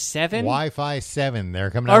 Wi-Fi 7? Wi-Fi 7.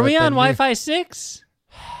 They're coming out Are with we on new... Wi-Fi 6?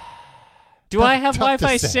 Do I have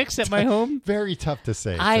Wi-Fi 6 at my home? Very tough to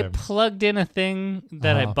say. I Tim. plugged in a thing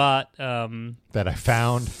that I bought that I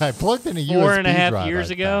found. I plugged in a USB 4.5 drive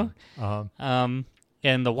years I ago. found.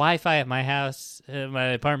 And the Wi-Fi at my house, my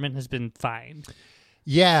apartment, has been fine.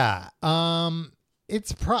 Yeah.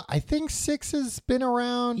 It's I think 6 has been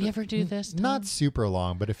around. You ever do this, Tom? Not super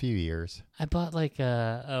long, but a few years. I bought like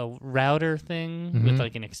a router thing with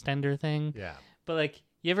like an extender thing. Yeah. But like,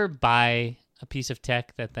 you ever buy a piece of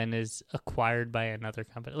tech that then is acquired by another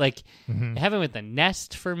company? Like, it happened with the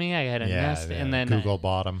Nest for me. I had a Nest, and then Google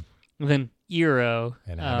bought them. Then Eero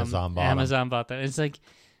And Amazon bought 'em. Amazon bought them. It's like,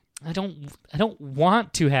 I don't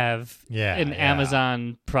want to have an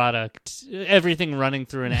Amazon product, everything running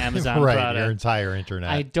through an Amazon right, product. Your entire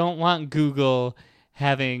internet. I don't want Google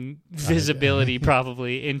having visibility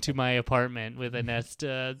probably into my apartment with a Nest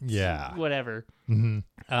whatever.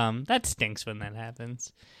 That stinks when that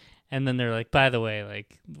happens. And then they're like, by the way,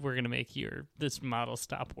 like, we're going to make this model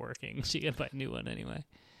stop working, so you got to buy a new one anyway.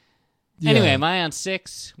 Yeah. Anyway, am I on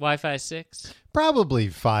 6? Wi-Fi 6? Probably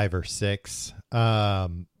 5 or 6.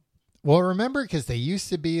 Well, remember, because they used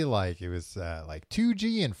to be like, it was like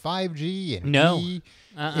 2G and 5G and E.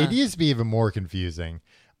 It used to be even more confusing.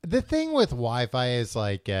 The thing with Wi-Fi is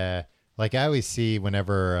like I always see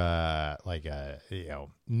whenever like a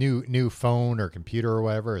new phone or computer or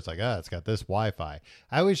whatever, it's like, it's got this Wi-Fi.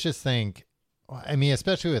 I always just think, I mean,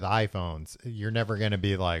 especially with iPhones, you're never going to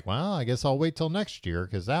be like, well, I guess I'll wait till next year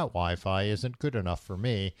because that Wi-Fi isn't good enough for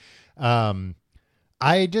me.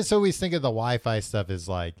 I just always think of the Wi-Fi stuff as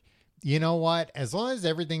like, you know what? As long as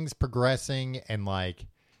everything's progressing and like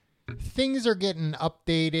things are getting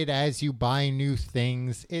updated as you buy new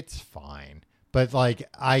things, it's fine. But like,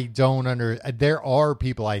 I don't there are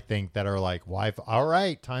people I think that are like, Wi-Fi, all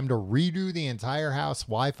right, time to redo the entire house,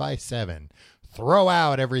 Wi-Fi 7. Throw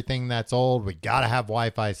out everything that's old. We got to have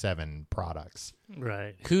Wi-Fi 7 products.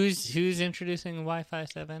 Right. Who's introducing Wi-Fi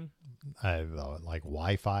 7? Like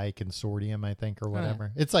Wi-Fi Consortium, I think, or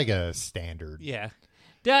whatever. It's like a standard. Yeah.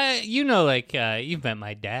 Like, you've met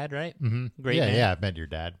my dad, right? Mm-hmm. Great man. Yeah, I've met your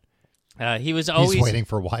dad. He was always... He's waiting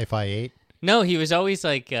for Wi-Fi 8? No, he was always,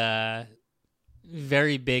 like,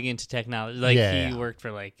 very big into technology. Like, he worked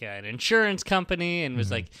for, like, an insurance company and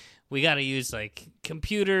was like, we got to use, like,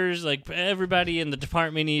 computers. Like, everybody in the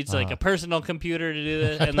department needs, like, a personal computer to do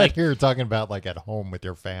this. And like, you were talking about, like, at home with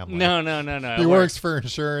your family. No. He works for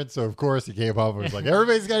insurance, so, of course, he came up and was like,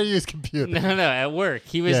 everybody's got to use computers. No, at work.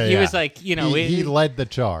 He was like, He led the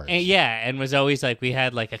charge. And was always, like, we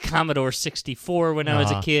had, like, a Commodore 64 when I was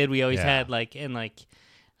a kid. We always had, like,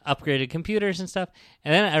 upgraded computers and stuff.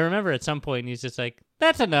 And then I remember at some point, he's just like,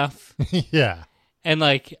 that's enough. Yeah. And,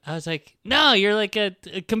 like, I was like, no, you're, like, a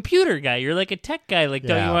computer guy. You're, like, a tech guy. Like,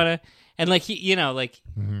 don't you want to... And, like, he,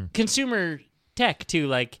 consumer tech, too.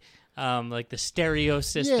 Like the stereo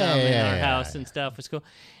system in our house and stuff was cool.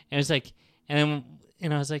 And it was like... And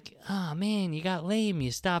I was like, oh, man, you got lame.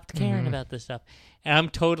 You stopped caring about this stuff. And I'm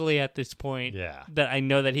totally at this point that I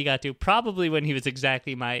know that he got to. Probably when he was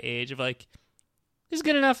exactly my age of, like, this is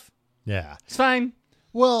good enough. Yeah. It's fine.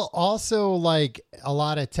 Well, also, like, a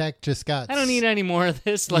lot of tech just got... I don't need any more of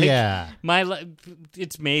this. Like,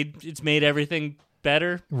 it's made everything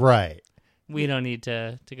better. Right. We don't need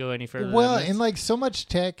to go any further. Well, and, like, so much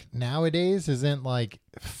tech nowadays isn't, like,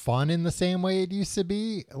 fun in the same way it used to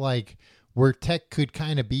be. Like, where tech could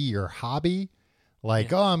kind of be your hobby.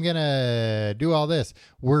 Like, I'm going to do all this.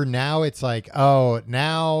 Where now it's like,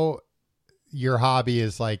 now your hobby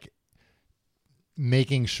is, like,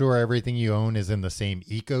 making sure everything you own is in the same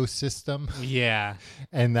ecosystem. Yeah.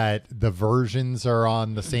 And that the versions are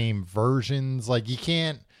on the same versions. Like, you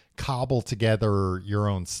can't cobble together your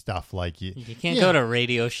own stuff. Like, you can't go to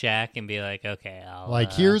Radio Shack and be like, okay,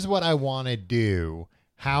 here's what I want to do.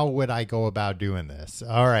 How would I go about doing this?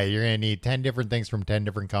 All right, you're going to need 10 different things from 10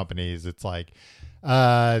 different companies. It's like,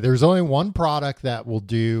 there's only one product that will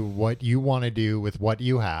do what you want to do with what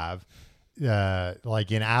you have.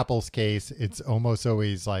 Like in Apple's case, it's almost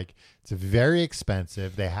always like it's very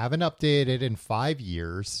expensive. They haven't updated it in 5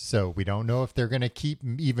 years, so we don't know if they're going to keep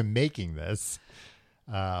even making this.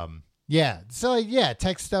 Tech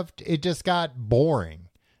stuff, it just got boring.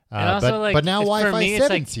 And also, but now Wi-Fi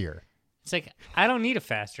 7's here. It's like, I don't need a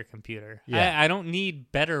faster computer. Yeah. I don't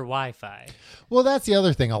need better Wi-Fi. Well, that's the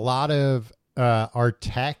other thing. A lot of our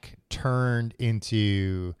tech turned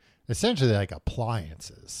into essentially like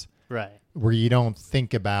appliances. Right. Where you don't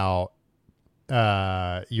think about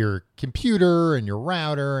your computer and your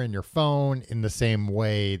router and your phone in the same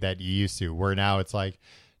way that you used to, where now it's like,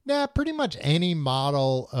 nah, pretty much any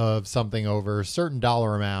model of something over a certain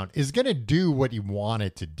dollar amount is going to do what you want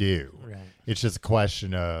it to do. Right. It's just a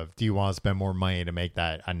question of, do you want to spend more money to make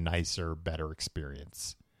that a nicer, better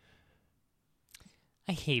experience?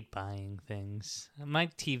 I hate buying things. My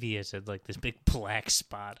TV has had like this big black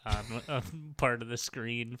spot on a part of the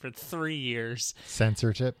screen for 3 years.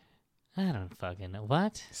 Censorship? I don't fucking know.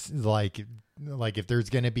 What? Like if there's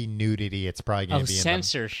going to be nudity, it's probably going to be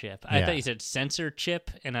censorship. Yeah. I thought you said censor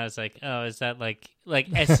chip, and I was like, oh, is that like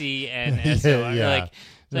SENSOR? Yeah. Like,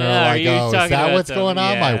 Are you is talking that about what's going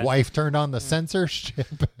on? Yeah. My wife turned on the censorship.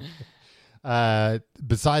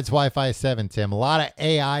 Besides Wi-Fi 7, Tim, a lot of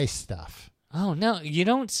AI stuff. Oh, no, you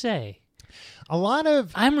don't say. A lot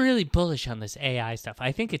of... I'm really bullish on this AI stuff.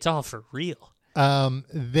 I think it's all for real.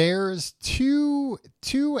 There's two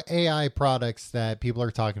AI products that people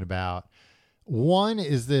are talking about. One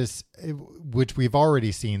is this, which we've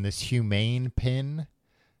already seen, this Humane pin.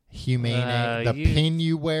 Pin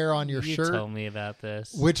you wear on your shirt. You told me about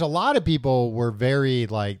this. Which a lot of people were very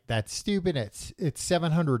like, that's stupid. It's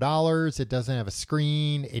 $700. It doesn't have a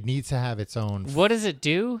screen. It needs to have its own. What does it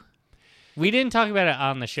do? We didn't talk about it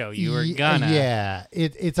on the show. You were gonna. Yeah.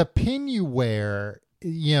 It's a pin you wear.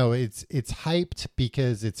 You know, it's hyped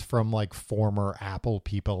because it's from like former Apple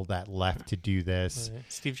people that left to do this.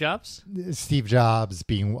 Steve Jobs? Steve Jobs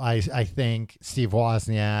being, I think, Steve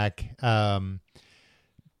Wozniak.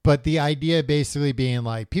 But the idea basically being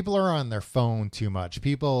like, people are on their phone too much.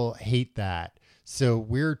 People hate that. So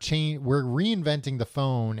we're reinventing the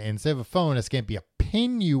phone. And instead of a phone, it's going to be a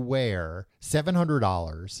pin you wear,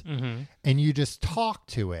 $700, and you just talk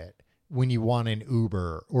to it when you want an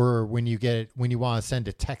Uber, or when you want to send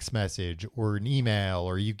a text message or an email,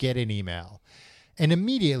 or you get an email. And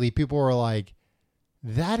immediately people are like,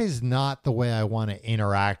 that is not the way I want to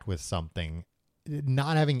interact with something.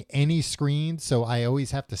 Not having any screen, so I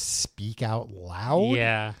always have to speak out loud.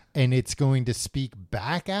 Yeah. And it's going to speak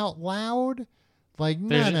back out loud. Like,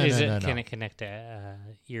 no. Can it connect to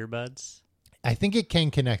earbuds? I think it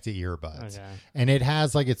can connect to earbuds. Okay. And it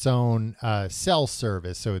has like its own cell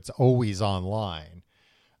service, so it's always online.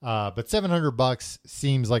 But $700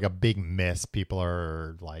 seems like a big miss. People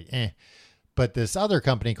are like, eh. But this other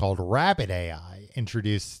company called Rapid AI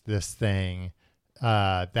introduced this thing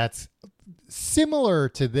that's similar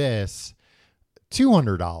to this,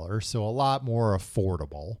 $200, so a lot more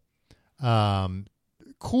affordable.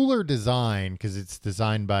 Cooler design because it's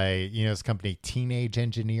designed by, this company Teenage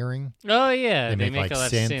Engineering. Oh yeah, they make like a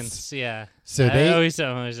lot synths. of synths. Yeah, So I'm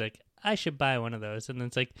always like, I should buy one of those, and then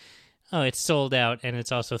it's like, oh, it's sold out, and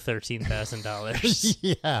it's also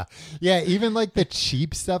 $13,000. yeah. Even like the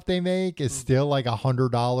cheap stuff they make is still like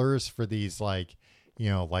 $100 for these like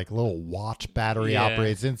little watch battery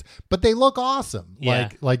operated synths, but they look awesome. Yeah.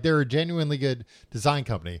 Like they're a genuinely good design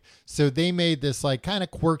company. So they made this like kind of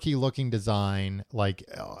quirky looking design, like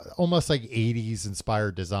almost like 80s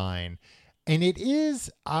inspired design. And it is,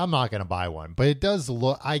 I'm not going to buy one, but it does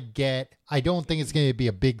look, I don't think it's going to be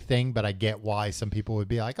a big thing, but I get why some people would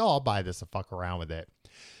be like, oh, I'll buy this and fuck around with it.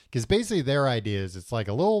 Because basically their idea is it's like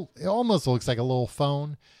it almost looks like a little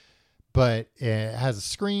phone, but it has a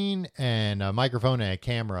screen and a microphone and a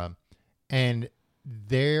camera. And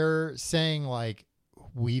they're saying like,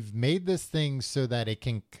 we've made this thing so that it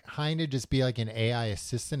can kind of just be like an AI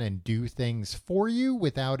assistant and do things for you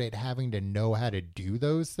without it having to know how to do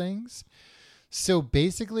those things. So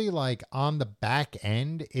basically like on the back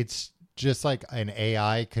end, it's just like an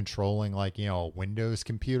AI controlling like, a Windows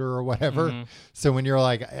computer or whatever. Mm-hmm. So when you're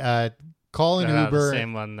like, call an Uber. The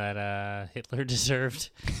same one that Hitler deserved.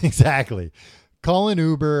 Exactly. Call an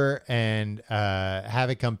Uber and have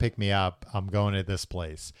it come pick me up. I'm going to this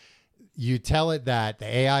place. You tell it that the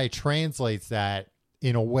AI translates that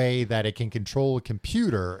in a way that it can control a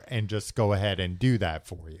computer and just go ahead and do that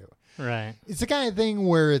for you. Right. It's the kind of thing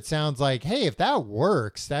where it sounds like, hey, if that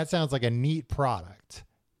works, that sounds like a neat product.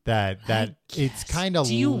 That it's kind of.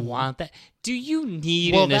 Do you want that? Do you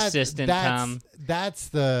need an assistant, Tom?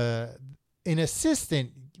 An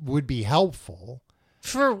assistant would be helpful.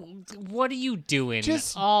 For what are you doing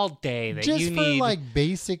just all day that just you for need like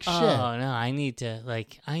basic shit? Oh no, I need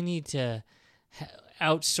to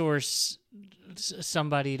outsource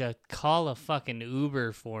somebody to call a fucking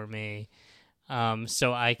Uber for me,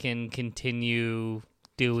 so I can continue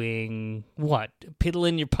doing what?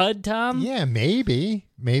 Piddling your pud, Tom? Yeah, maybe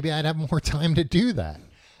I'd have more time to do that.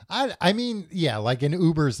 I mean, yeah, like an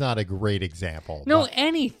Uber's not a great example. No,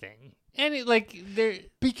 anything.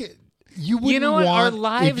 Because You wouldn't You know what? Our want- if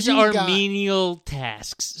lives you are got- menial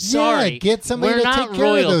tasks. Sorry. Yeah, get somebody We're to not take care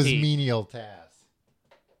of those royalty. menial tasks.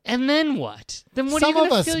 And then what? Then what Some are you of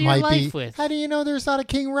going us to fill your might life be. with? How do you know there's not a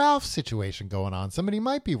King Ralph situation going on? Somebody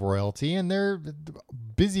might be royalty and they're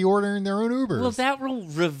busy ordering their own Ubers. Well, that will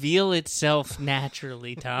reveal itself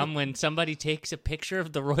naturally, Tom, when somebody takes a picture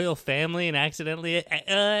of the royal family and accidentally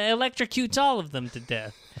electrocutes all of them to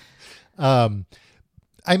death.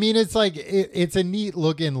 I mean, it's like it's a neat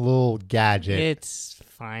looking little gadget. It's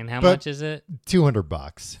fine. How But- much is it?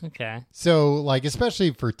 $200. Okay. So, like,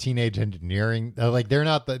 especially for teenage engineering, like they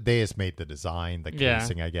just made the design, the Yeah.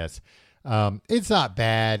 casing, I guess. It's not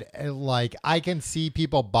bad. Like, I can see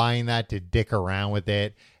people buying that to dick around with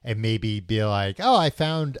it and maybe be like, "Oh, I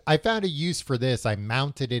found a use for this. I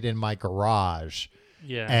mounted it in my garage,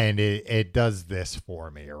 Yeah. and it does this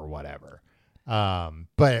for me or whatever."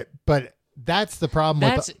 But that's the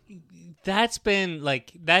problem. That's been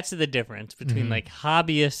like that's the difference between like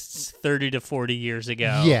hobbyists 30 to 40 years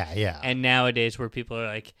ago. Yeah. And nowadays where people are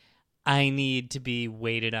like, I need to be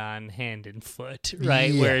weighted on hand and foot,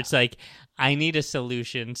 right? Yeah. Where it's like, I need a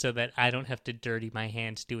solution so that I don't have to dirty my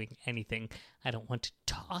hands doing anything. I don't want to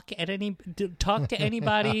talk to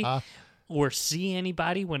anybody or see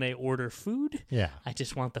anybody when I order food. Yeah. I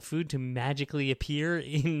just want the food to magically appear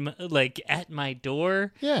at my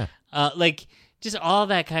door. Yeah. Like just all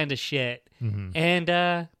that kind of shit.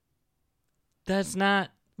 And that's not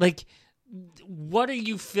like, what are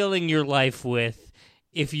you filling your life with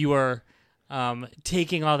if you are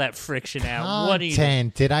taking all that friction out? What are you?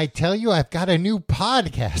 Content. Did I tell you I've got a new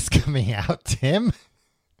podcast coming out, Tim?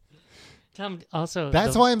 Tom, also,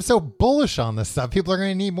 That's why I'm so bullish on this stuff. People are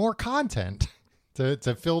going to need more content to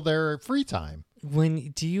fill their free time.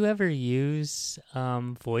 do you ever use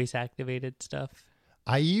voice activated stuff?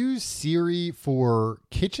 I use Siri for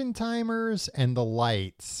kitchen timers and the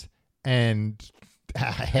lights, and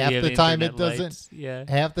half You have the time it internet doesn't. lights? Yeah.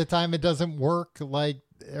 Half the time it doesn't work, like,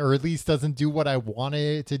 or at least doesn't do what I wanted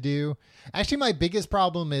it to do. Actually, my biggest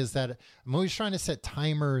problem is that I'm always trying to set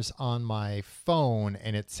timers on my phone,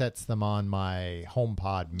 and it sets them on my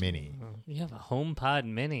HomePod Mini. You have a HomePod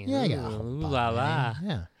Mini. Yeah, I got a Ooh, HomePod ooh la Mini. la.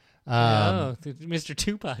 Yeah. Mr.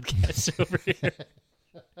 Two Podcasts over here.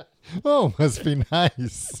 Oh, must be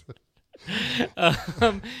nice.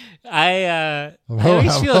 I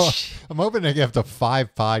always feel I'm hoping to get up to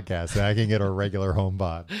 5 podcasts and I can get a regular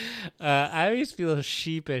HomePod. I always feel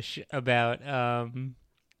sheepish about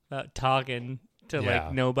talking to Yeah.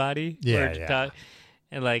 like nobody. Yeah, or to yeah. talk,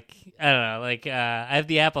 and like I don't know, like I have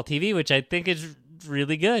the Apple TV, which I think is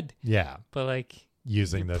really good, Yeah. but like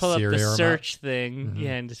Using the pull up Siri the remote. search thing,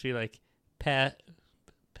 yeah, and just be like past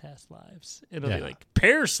lives. It'll Yeah. be like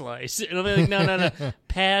pear slice. It'll be like no,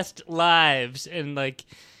 past lives, and like.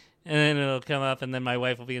 And then it'll come up, and then my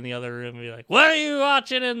wife will be in the other room and be like, "What are you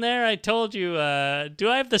watching in there? I told you. Do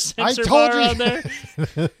I have the censor bar on there?"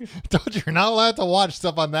 Told you you're not allowed to watch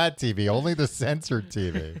stuff on that TV, only the censored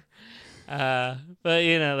TV. But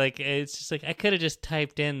you know, like it's just like I could have just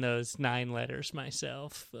typed in those 9 letters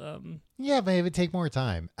myself. Yeah, but it would take more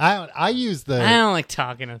time. I use the I don't like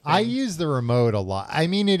talking to things. I use the remote a lot. I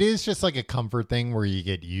mean, it is just like a comfort thing where you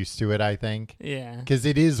get used to it, I think. Yeah. Because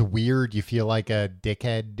it is weird. You feel like a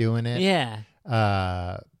dickhead doing it. Yeah.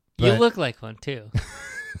 You But- look like one too.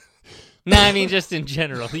 No, I mean just in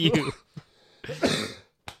general, you.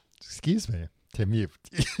 Excuse me, Tim. You've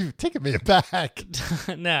taken me aback.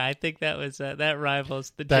 No, I think that was that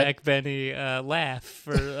rivals the That- Jack Benny laugh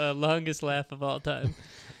for longest laugh of all time.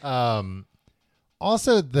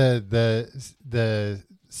 Also, the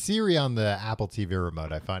Siri on the Apple TV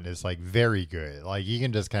remote I find is like very good. Like you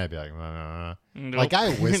can just kind of be like, Nope. like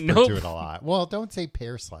I whisper Nope. to it a lot. Well, don't say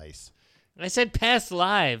pear slice. I said Past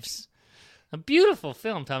Lives. A beautiful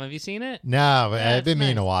film, Tom. Have you seen it? No, but Yeah, I've been it's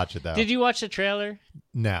meaning to nice. watch it though. Did you watch the trailer?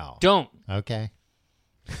 No. Don't. Okay.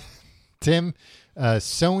 Tim,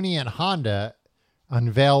 Sony and Honda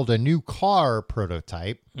unveiled a new car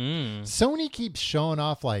prototype. Sony keeps showing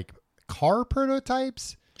off like car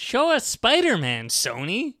prototypes. Show us Spider-Man,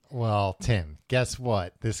 Sony. Well, Tim, guess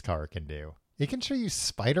what this car can do? It can show you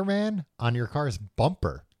Spider-Man on your car's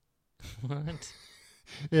bumper. What?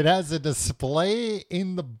 It has a display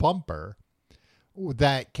in the bumper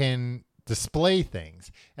that can display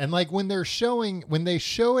things. And like when they show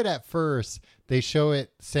it at first, they show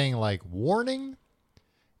it saying like warning.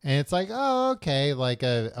 And it's like, oh, okay, like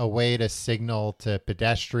a way to signal to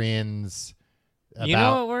pedestrians about, You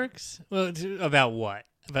know what works? Well, about what?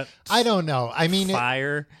 About I don't know. I mean,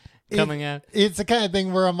 fire coming out? it's the kind of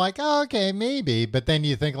thing where I'm like, oh, okay, maybe. But then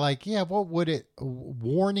you think like, yeah, what would it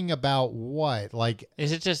warning about what? Like,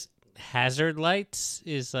 Is it just hazard lights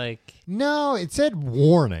is like... No, it said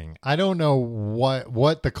warning. I don't know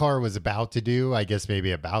what the car was about to do. I guess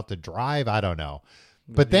maybe about to drive. I don't know.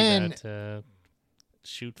 But then... to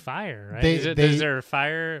shoot fire, right? Is there a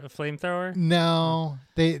flamethrower? No.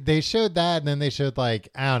 They showed that, and then they showed, like,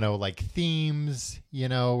 I don't know, like themes, you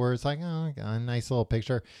know, where it's like, oh, a nice little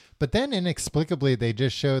picture. But then inexplicably, they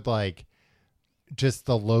just showed, like, just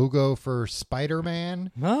the logo for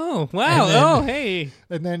Spider-Man. Oh, wow. Hey.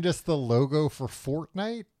 And then just the logo for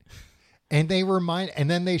Fortnite. And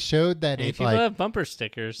then they showed that people have bumper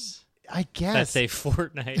stickers. I guess. That say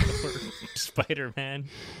Fortnite or Spider-Man.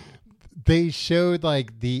 They showed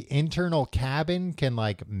like the internal cabin can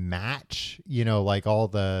like match, you know, like all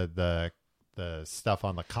the stuff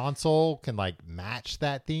on the console can like match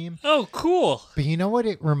that theme. Oh, cool. But you know what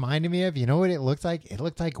it reminded me of? You know what it looked like? It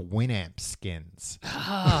looked like Winamp skins.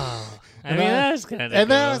 Oh, I mean, that's kind of cool.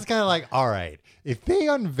 And that was kind of like, all right, if they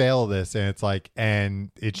unveil this and it's like,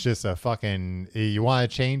 and it's just a fucking, you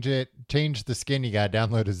want to change the skin, you got to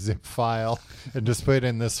download a zip file and just put it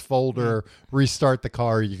in this folder, restart the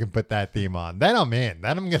car, you can put that theme on. Then I'm in.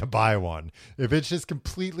 Then I'm going to buy one. If it's just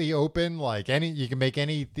completely open, like you can make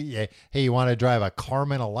any, hey, you want to drive a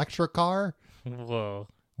Carmen Electra car? Whoa.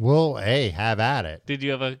 Well, hey, have at it. Did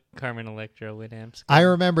you have a Carmen Electra Winamp? I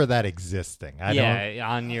remember that existing.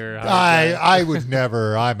 On your... I would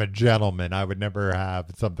never. I'm a gentleman. I would never have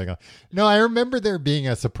something. No, I remember there being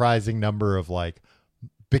a surprising number of like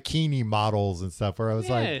bikini models and stuff where I was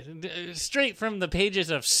like... straight from the pages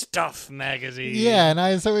of Stuff magazine. Yeah, and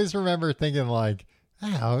I always remember thinking like,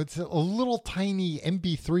 oh, it's a little tiny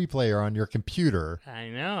MP3 player on your computer. I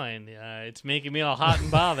know, and it's making me all hot and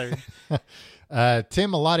bothered.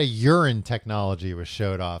 Tim, a lot of urine technology was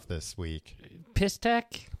showed off this week. Piss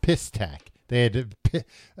Tech? Piss Tech. They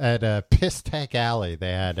had at Piss Tech Alley.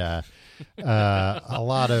 They had a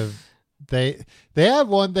lot of they had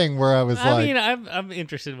one thing where I was I mean, I'm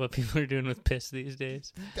interested in what people are doing with piss these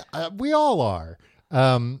days. We all are.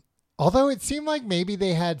 Although it seemed like maybe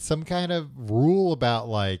they had some kind of rule about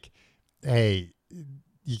like, hey,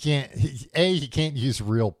 you can't use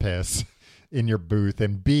real piss in your booth,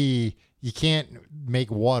 and B, you can't make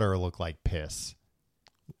water look like piss.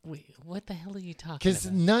 Wait, what the hell are you talking about? Because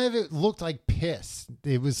none of it looked like piss.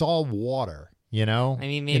 It was all water, you know? I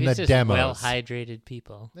mean, maybe in it's the just demos. well-hydrated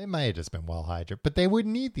people. They might have just been well-hydrated, but they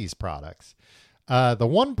wouldn't need these products. The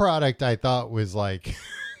one product I thought was like...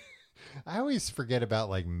 I always forget about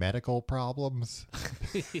like medical problems.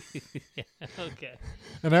 Yeah, okay.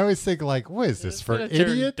 And I always think like, what is this for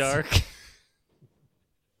idiots? Dark.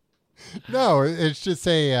 No, it's just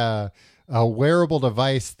a wearable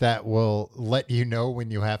device that will let you know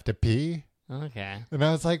when you have to pee. Okay. And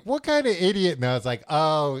I was like, what kind of idiot? And I was like,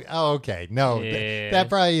 oh, okay. No, that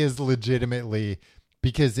probably is legitimately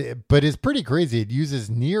but it's pretty crazy. It uses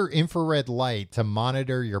near infrared light to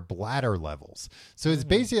monitor your bladder levels. So it's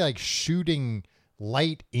basically like shooting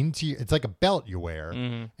light into it's like a belt you wear,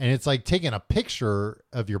 and it's like taking a picture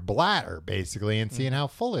of your bladder basically and seeing how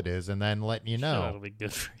full it is and then letting you know. Sure, that'll be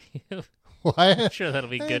good for you. What? I'm sure that'll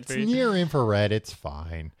be good for you. It's near infrared. It's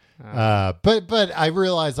fine. But I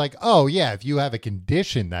realized like, oh yeah, if you have a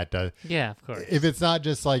condition that does, yeah, of course. If it's not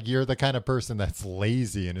just like you're the kind of person that's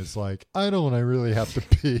lazy and is like, I really have to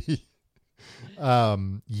pee.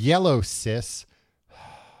 Yellow cis,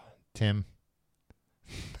 Tim.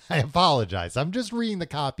 I apologize. I'm just reading the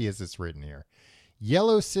copy as it's written here.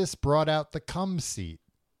 Yellow cis brought out the cum seat.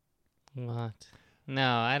 What?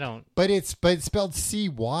 No, I don't. But it's spelled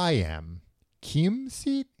C-Y-M. Kim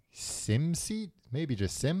seat? Sim seat? Maybe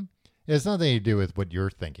just sim? It has nothing to do with what you're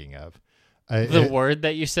thinking of. The word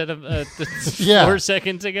that you said 4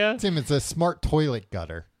 seconds ago? Tim, it's a smart toilet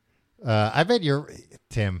gutter. I bet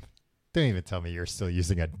Tim, don't even tell me you're still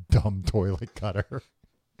using a dumb toilet gutter.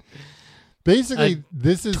 Basically,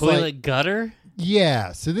 this is toilet gutter?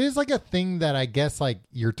 Yeah. So there's like a thing that I guess like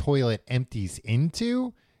your toilet empties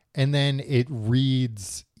into, and then it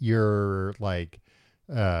reads your like,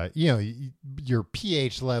 your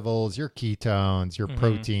pH levels, your ketones, your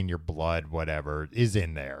protein, your blood, whatever is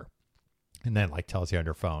in there. And then like tells you on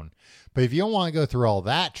your phone. But if you don't want to go through all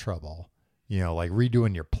that trouble, like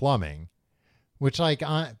redoing your plumbing, which like,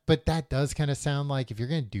 but that does kind of sound like if you're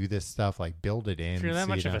going to do this stuff, like build it in. If you're that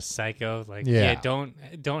much of a psycho, like,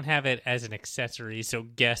 don't have it as an accessory. So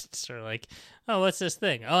guests are like, oh, what's this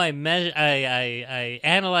thing? Oh, I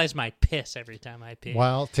analyze my piss every time I pee.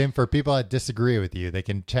 Well, Tim, for people that disagree with you, they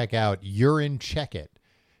can check out Urine Check It.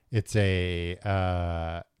 It's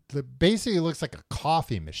basically looks like a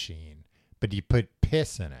coffee machine, but you put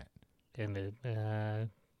piss in it. And it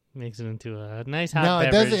Makes it into a nice hot No,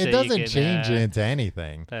 it beverage. doesn't. It that you doesn't can, change it into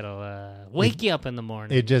anything. That'll wake you up in the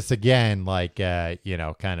morning. It just again, like kind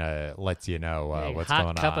of lets you know what's going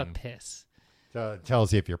on. Hot cup of piss.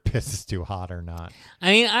 Tells you if your piss is too hot or not.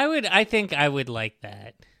 I mean, I think I would like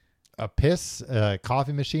that. A piss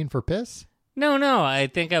coffee machine for piss? No. I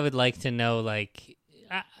think I would like to know, like,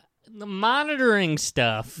 the monitoring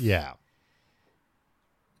stuff. Yeah.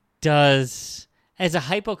 Does, as a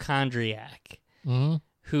hypochondriac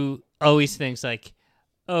who always thinks, like,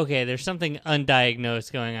 okay, there's something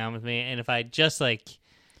undiagnosed going on with me, and if I just, like,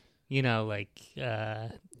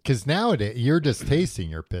 because nowadays you're just tasting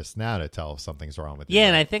your piss now to tell if something's wrong with you. Yeah,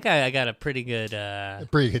 and I think I got a pretty good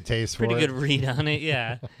taste for it. Pretty good read on it,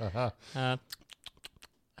 yeah.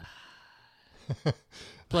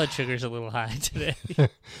 Blood sugar's a little high today.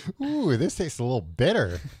 Ooh, this tastes a little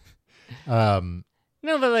bitter. No,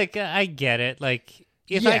 but like I get it. Like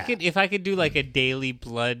if I could do like a daily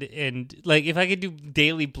blood and like if I could do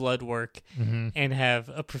daily blood work and have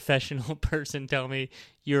a professional person tell me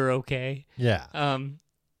you're okay. Yeah.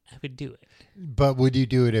 I would do it. But would you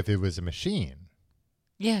do it if it was a machine?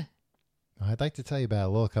 Yeah. I'd like to tell you about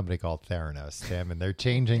a little company called Theranos, Tim, and they're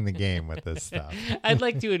changing the game with this stuff. I'd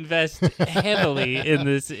like to invest heavily in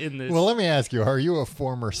this. Well, let me ask you, are you a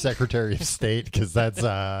former Secretary of State? Because that's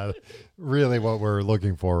really what we're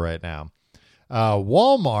looking for right now.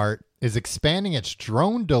 Walmart is expanding its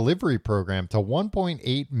drone delivery program to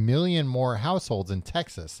 1.8 million more households in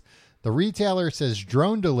Texas. The retailer says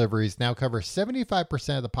drone deliveries now cover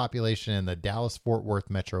 75% of the population in the Dallas-Fort Worth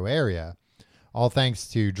metro area, all thanks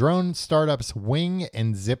to drone startups Wing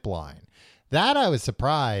and Zipline. That I was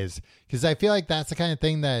surprised because I feel like that's the kind of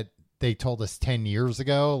thing that they told us 10 years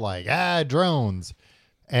ago, like, drones.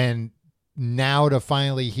 And now to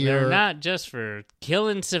finally hear... They're not just for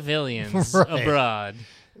killing civilians right. abroad.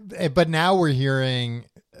 But now we're hearing,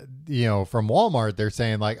 from Walmart, they're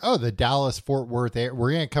saying like, oh, the Dallas-Fort Worth area,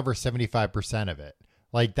 we're going to cover 75% of it.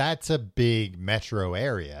 Like, that's a big metro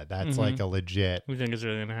area. That's like a legit... You think it's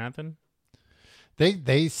really going to happen?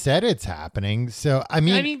 They said it's happening. So, I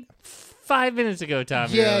mean 5 minutes ago, Tom.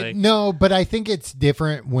 Yeah, no, but I think it's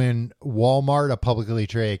different when Walmart, a publicly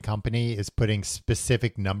traded company, is putting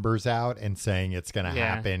specific numbers out and saying it's going to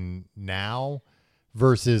happen now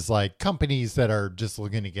versus like companies that are just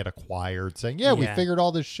looking to get acquired saying, we figured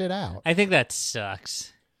all this shit out. I think that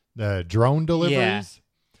sucks. The drone deliveries?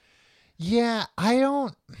 Yeah, I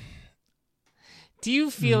don't... Do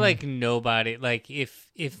you feel like nobody, like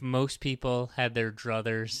if most people had their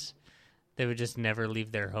druthers, they would just never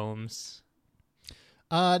leave their homes?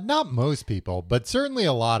 Not most people, but certainly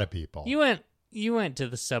a lot of people. You went to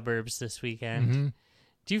the suburbs this weekend.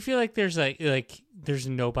 Do you feel like there's like there's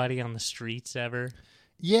nobody on the streets ever?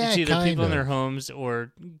 Yeah, it's either people of. in their homes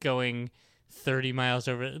or going 30 miles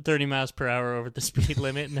per hour over the speed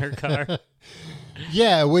limit in their car.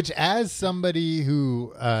 Yeah, which as somebody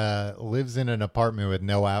who lives in an apartment with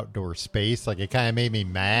no outdoor space, like it kind of made me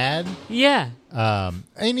mad. Yeah. And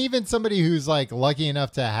even somebody who's like lucky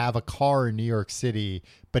enough to have a car in New York City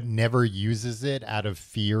but never uses it out of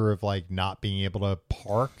fear of like not being able to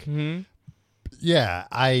park. Yeah,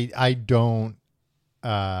 I don't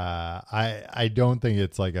I don't think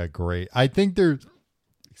it's like a great. I think there's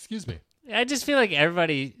excuse me. I just feel like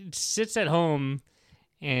everybody sits at home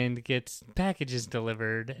and gets packages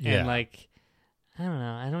delivered. And like, I don't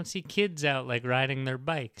know. I don't see kids out like riding their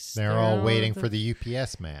bikes. They're all waiting for the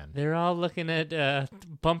UPS man. They're all looking at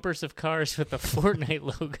bumpers of cars with the Fortnite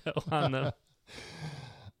logo on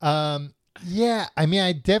them. Yeah. I mean,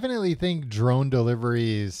 I definitely think drone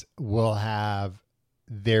deliveries will have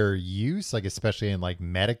their use, like especially in like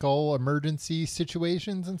medical emergency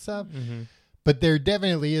situations and stuff. But there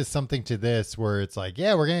definitely is something to this where it's like,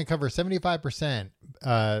 we're going to cover 75%.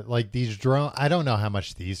 Like these drones, I don't know how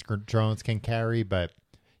much these drones can carry, but,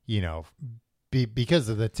 because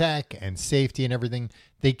of the tech and safety and everything,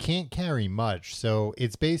 they can't carry much. So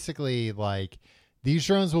it's basically like these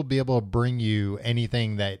drones will be able to bring you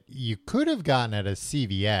anything that you could have gotten at a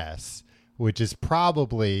CVS, which is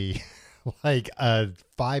probably like a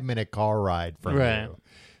 5-minute car ride from you.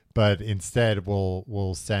 But instead,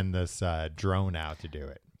 we'll send this drone out to do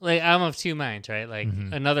it. Like, I'm of two minds, right? Like,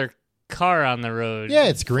 another car on the road. Yeah,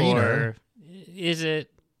 it's greener. Is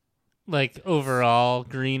it, like, overall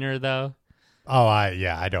greener, though? Oh,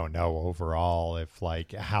 I don't know overall if,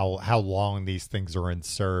 like, how long these things are in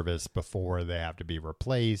service before they have to be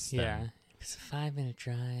replaced. Yeah. It's a 5-minute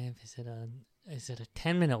drive. Is it a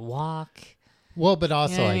 10-minute walk? Well, but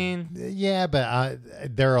also, You know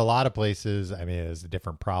there are a lot of places. I mean, it's a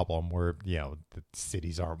different problem where the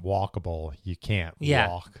cities aren't walkable. You can't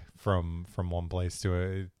walk from one place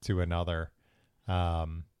to another. I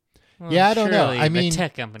don't know. I mean, the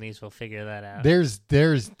tech companies will figure that out.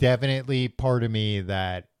 There's definitely part of me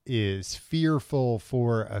that is fearful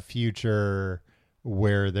for a future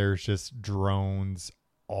where there's just drones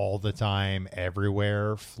all the time,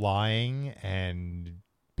 everywhere, flying and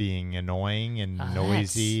being annoying and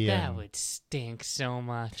noisy. That would stink so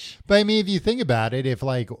much. But I mean, if you think about it, if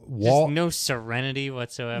like just no serenity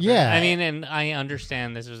whatsoever. Yeah. I mean, and I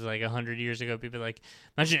understand this was like 100 years ago. People like,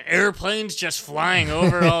 imagine airplanes just flying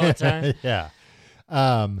over all the time. Yeah.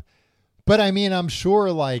 But I mean, I'm sure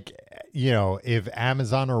like, if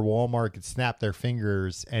Amazon or Walmart could snap their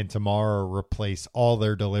fingers and tomorrow replace all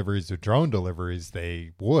their deliveries with drone deliveries,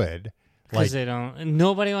 they would. Because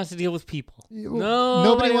nobody wants to deal with people.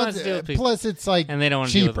 Nobody wants to deal with people. Plus, it's like and they don't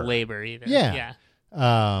want to deal with labor either. Yeah.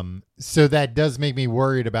 So that does make me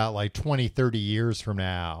worried about like 20, 30 years from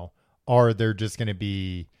now. Is it just going to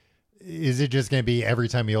be every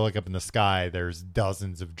time you look up in the sky, there's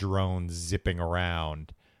dozens of drones zipping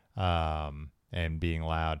around and being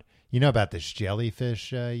loud? You know about this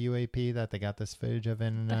jellyfish UAP that they got this footage of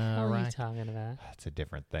in Iraq? What the hell are you Iraq? talking about? That's a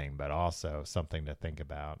different thing, but also something to think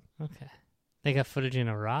about. Okay. They got footage in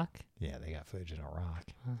Iraq? Yeah, they got footage in Iraq.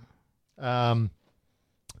 Huh.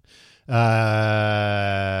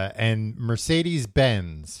 And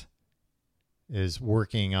Mercedes-Benz is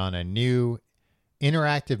working on a new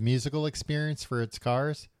interactive musical experience for its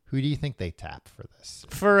cars. Who do you think they tap for this?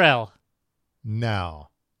 Pharrell. No.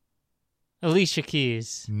 Alicia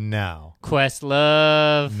Keys. No.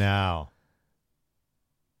 Questlove. No.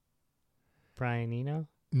 Brian Eno.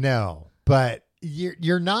 No. But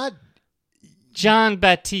you're not. John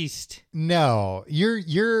Baptiste. No.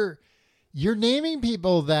 You're naming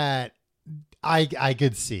people that I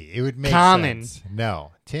could see. It would make Common. sense.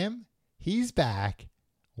 No. Tim, he's back.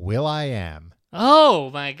 Will.i.am. Oh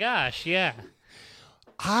my gosh, yeah.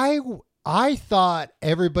 I thought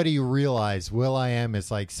everybody realized Will.i.am is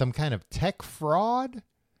like some kind of tech fraud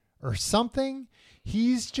or something.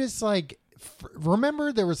 He's just like,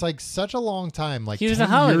 remember there was like such a long time, like he was 10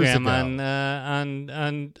 a hologram years ago.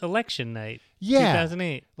 on election night. Yeah,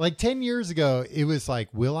 2008. Like 10 years ago, it was like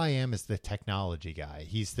Will.i.am is the technology guy.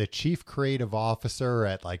 He's the chief creative officer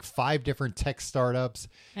at like 5 different tech startups.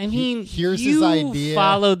 I mean, here's you his idea.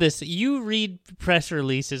 Follow this. You read press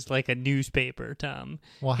releases like a newspaper, Tom.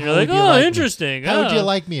 Well, you're like, interesting. How would you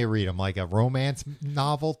like me to read them? Like a romance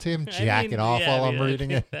novel, Tim? Jacking off while I'm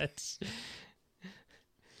reading it? That's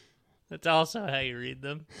also how you read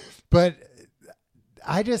them. But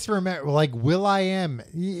I just remember, like, Will.i.am.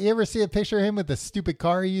 You ever see a picture of him with the stupid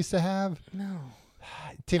car he used to have? No.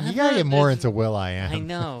 Tim, you got to get more into Will.i.am. I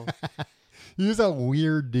know. He's a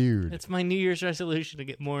weird dude. It's my New Year's resolution to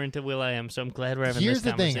get more into Will.i.am, so I'm glad we're having Here's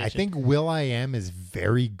this conversation. Here's the thing. I think Will.i.am is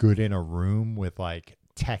very good in a room with, like,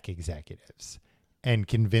 tech executives and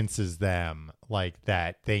convinces them, like,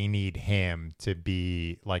 that they need him to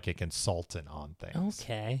be, like, a consultant on things.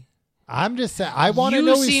 Okay. I'm just saying, I want to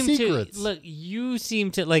know his secrets. You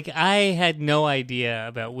seem to, like, I had no idea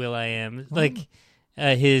about Will.i.am. Like,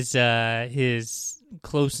 his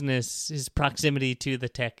closeness, his proximity to the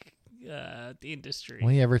tech industry.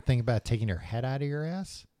 Well, you ever think about taking your head out of your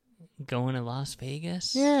ass? Going to Las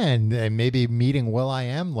Vegas? Yeah, and maybe meeting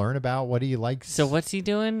Will.i.am, learn about what he likes. So what's he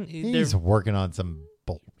doing? He's working on some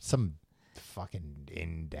fucking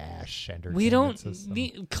in-dash entertainment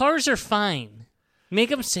system. Cars are fine. Make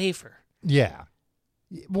them safer. Yeah.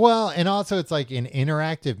 Well, and also it's like an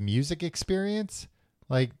interactive music experience.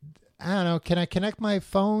 Like, I don't know, can I connect my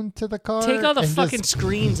phone to the car? Take all the fucking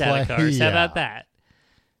screens out of cars. Yeah. How about that?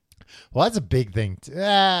 Well, that's a big thing.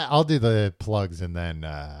 I'll do the plugs and then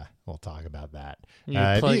we'll talk about that. You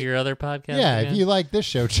plug your other podcast? Yeah, if you like this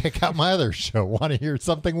show, check out my other show, Want to Hear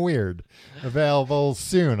Something Weird? Available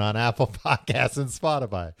soon on Apple Podcasts and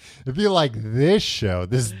Spotify. If you like this show,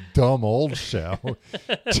 this dumb old show.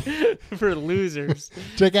 For losers.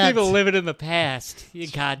 Check out people living in the past. You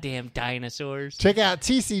goddamn dinosaurs. Check out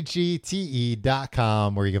tcgte.com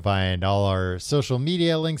where you can find all our social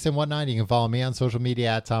media links and whatnot. You can follow me on social media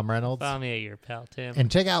at Tom Reynolds. Follow me at your pal, Tim. And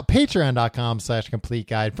check out patreon.com/complete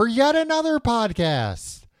guide for yet another podcast.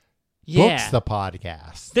 Yeah. Books the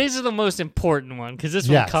podcast. This is the most important one because this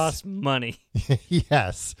one costs money.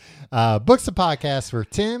 Yes. Books the podcast for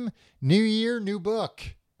Tim. New year, new book.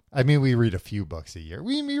 I mean, we read a few books a year.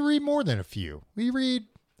 We read more than a few. We read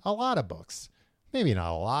a lot of books. Maybe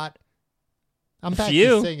not a lot. I'm back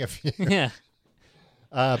to saying a few. Yeah.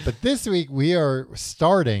 But this week we are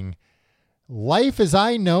starting Life as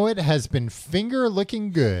I Know It Has Been Finger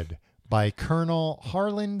Looking Good by Colonel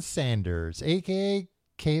Harlan Sanders, a.k.a.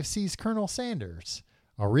 KFC's Colonel Sanders,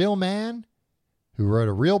 a real man who wrote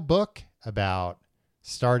a real book about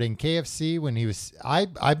starting KFC when he was...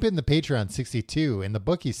 I've been the Patreon 62. In the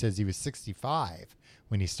book, he says he was 65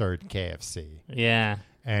 when he started KFC. Yeah.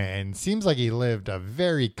 And seems like he lived a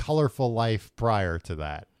very colorful life prior to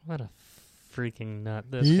that. What a freaking nut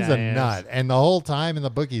this He's guy a nut. And the whole time in the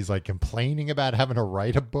book, he's like complaining about having to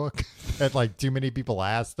write a book that like too many people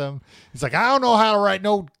asked him. He's like, I don't know how to write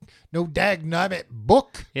no dagnabbit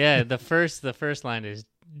book. Yeah, the first line is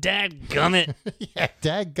dadgummit. Yeah,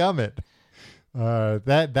 dadgummit.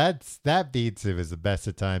 That beats it was the best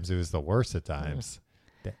of times. It was the worst of times.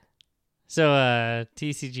 So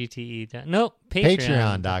TCGTE. Nope.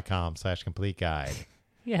 Patreon.com/complete guide.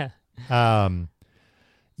 Yeah.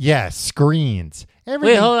 Yeah, screens.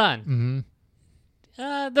 Wait, hold on. Mm-hmm.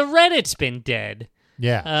 The Reddit's been dead.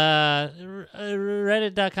 Yeah.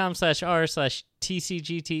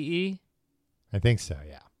 Reddit.com/r/TCGTE. I think so,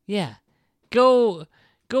 yeah. Yeah. Go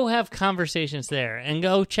have conversations there and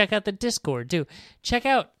go check out the Discord too. Check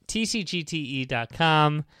out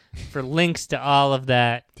tcgte.com for links to all of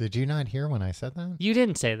that. Did you not hear when I said that? You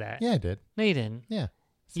didn't say that. Yeah, I did. No, you didn't. Yeah.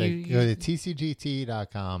 So go to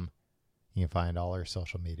tcgte.com. You can find all our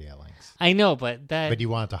social media links. I know, but you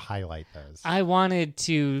wanted to highlight those. I wanted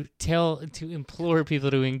to implore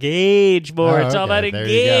people to engage more. It's all about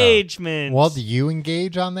engagement. Well, do you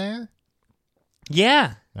engage on there?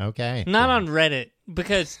 Yeah. Okay. Not on Reddit,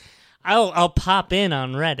 because I'll pop in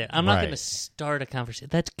on Reddit. I'm not going to start a conversation.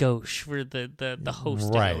 That's gauche for the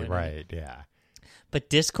host. Right, yeah. But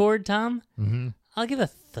Discord, Tom, mm-hmm. I'll give a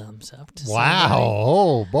thumbs up to wow. somebody.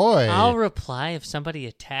 Oh, boy. I'll reply if somebody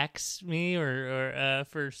attacks me or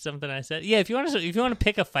for something I said. Yeah, if you want to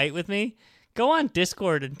pick a fight with me, go on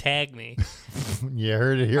Discord and tag me. You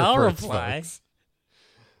heard it here I'll first, reply.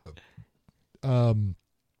 Folks.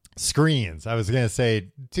 Screens. I was going to say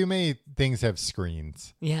too many things have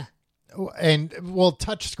screens. Yeah. And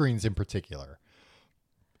touch screens in particular.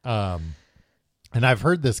 And I've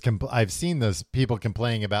heard this, I've seen this people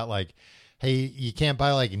complaining about like, hey, you can't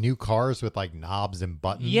buy like new cars with like knobs and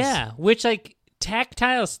buttons. Yeah, which like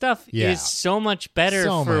tactile stuff is so much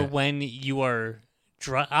better when you are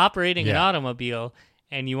operating an automobile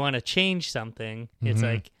and you want to change something. Mm-hmm. It's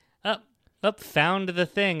like, found the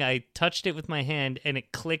thing. I touched it with my hand and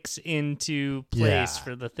it clicks into place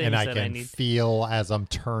for the things that I need. And I can feel as I'm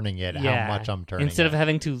turning it how much I'm turning instead it. of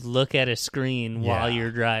having to look at a screen while you're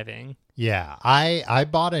driving. Yeah, I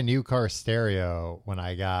bought a new car stereo when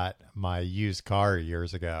I got my used car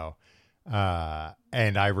years ago,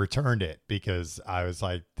 and I returned it because I was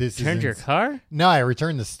like, "This is returned your car." No, I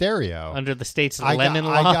returned the stereo under the state's lemon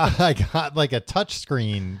law. I got like a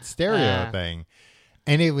touchscreen stereo thing,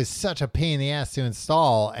 and it was such a pain in the ass to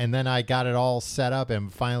install. And then I got it all set up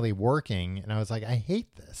and finally working, and I was like, "I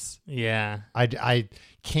hate this." Yeah, I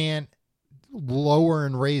can't lower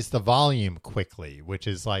and raise the volume quickly, which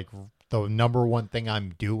is like the number one thing I'm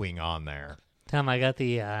doing on there. Tom, I got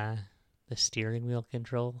the steering wheel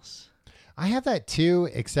controls. I have that too,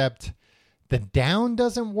 except the down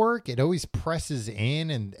doesn't work. It always presses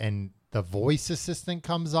in and the voice assistant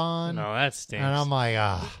comes on. No, that stinks. And I'm like,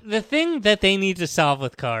 The thing that they need to solve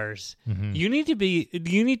with cars, mm-hmm. you need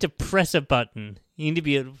to press a button. You need to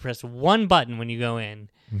be able to press one button when you go in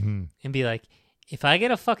mm-hmm. and be like, if I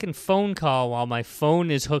get a fucking phone call while my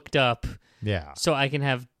phone is hooked up, so I can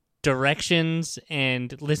have directions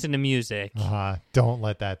and listen to music. Don't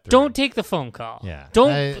let that through. Don't take the phone call. Yeah.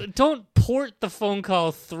 Don't port the phone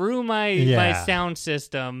call through my sound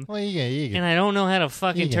system. Well, you can, and I don't know how to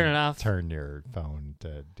fucking turn it off. Turn your phone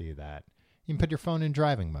to do that. You can put your phone in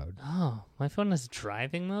driving mode. Oh, my phone has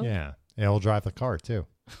driving mode? Yeah. It'll drive the car too.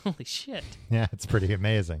 Holy shit. Yeah, it's pretty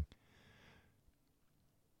amazing.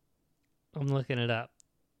 I'm looking it up.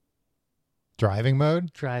 Driving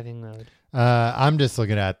mode? Driving mode. I'm just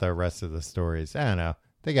looking at the rest of the stories. I don't know.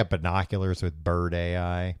 They got binoculars with bird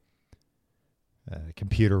AI.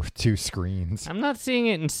 Computer with 2 screens. I'm not seeing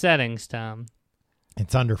it in settings, Tom.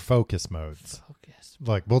 It's under focus modes. Focus.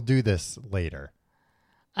 Look, we'll do this later.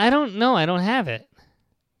 I don't know. I don't have it.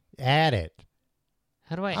 Add it.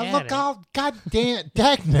 How do I add look, it? God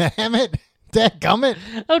damn it. Dadgummit.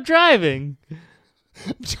 I'm driving.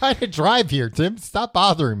 I'm trying to drive here, Tim. Stop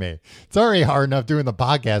bothering me. It's already hard enough doing the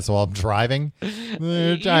podcast while I'm driving.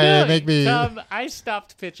 They're trying to make me... Tom, I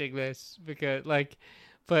stopped pitching this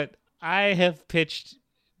but I have pitched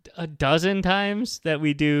a dozen times that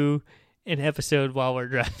we do an episode while we're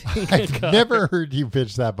driving. I've never heard you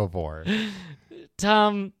pitch that before.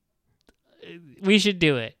 Tom, we should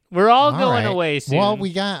do it. We're all going away soon. Well,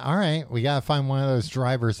 we got to find one of those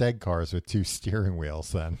driver's ed cars with 2 steering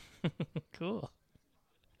wheels then. Cool. All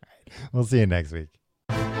right. We'll see you next week.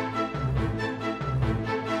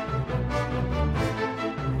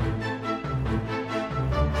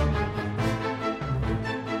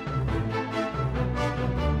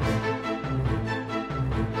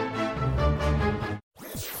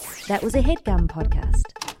 That was a HeadGum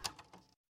podcast.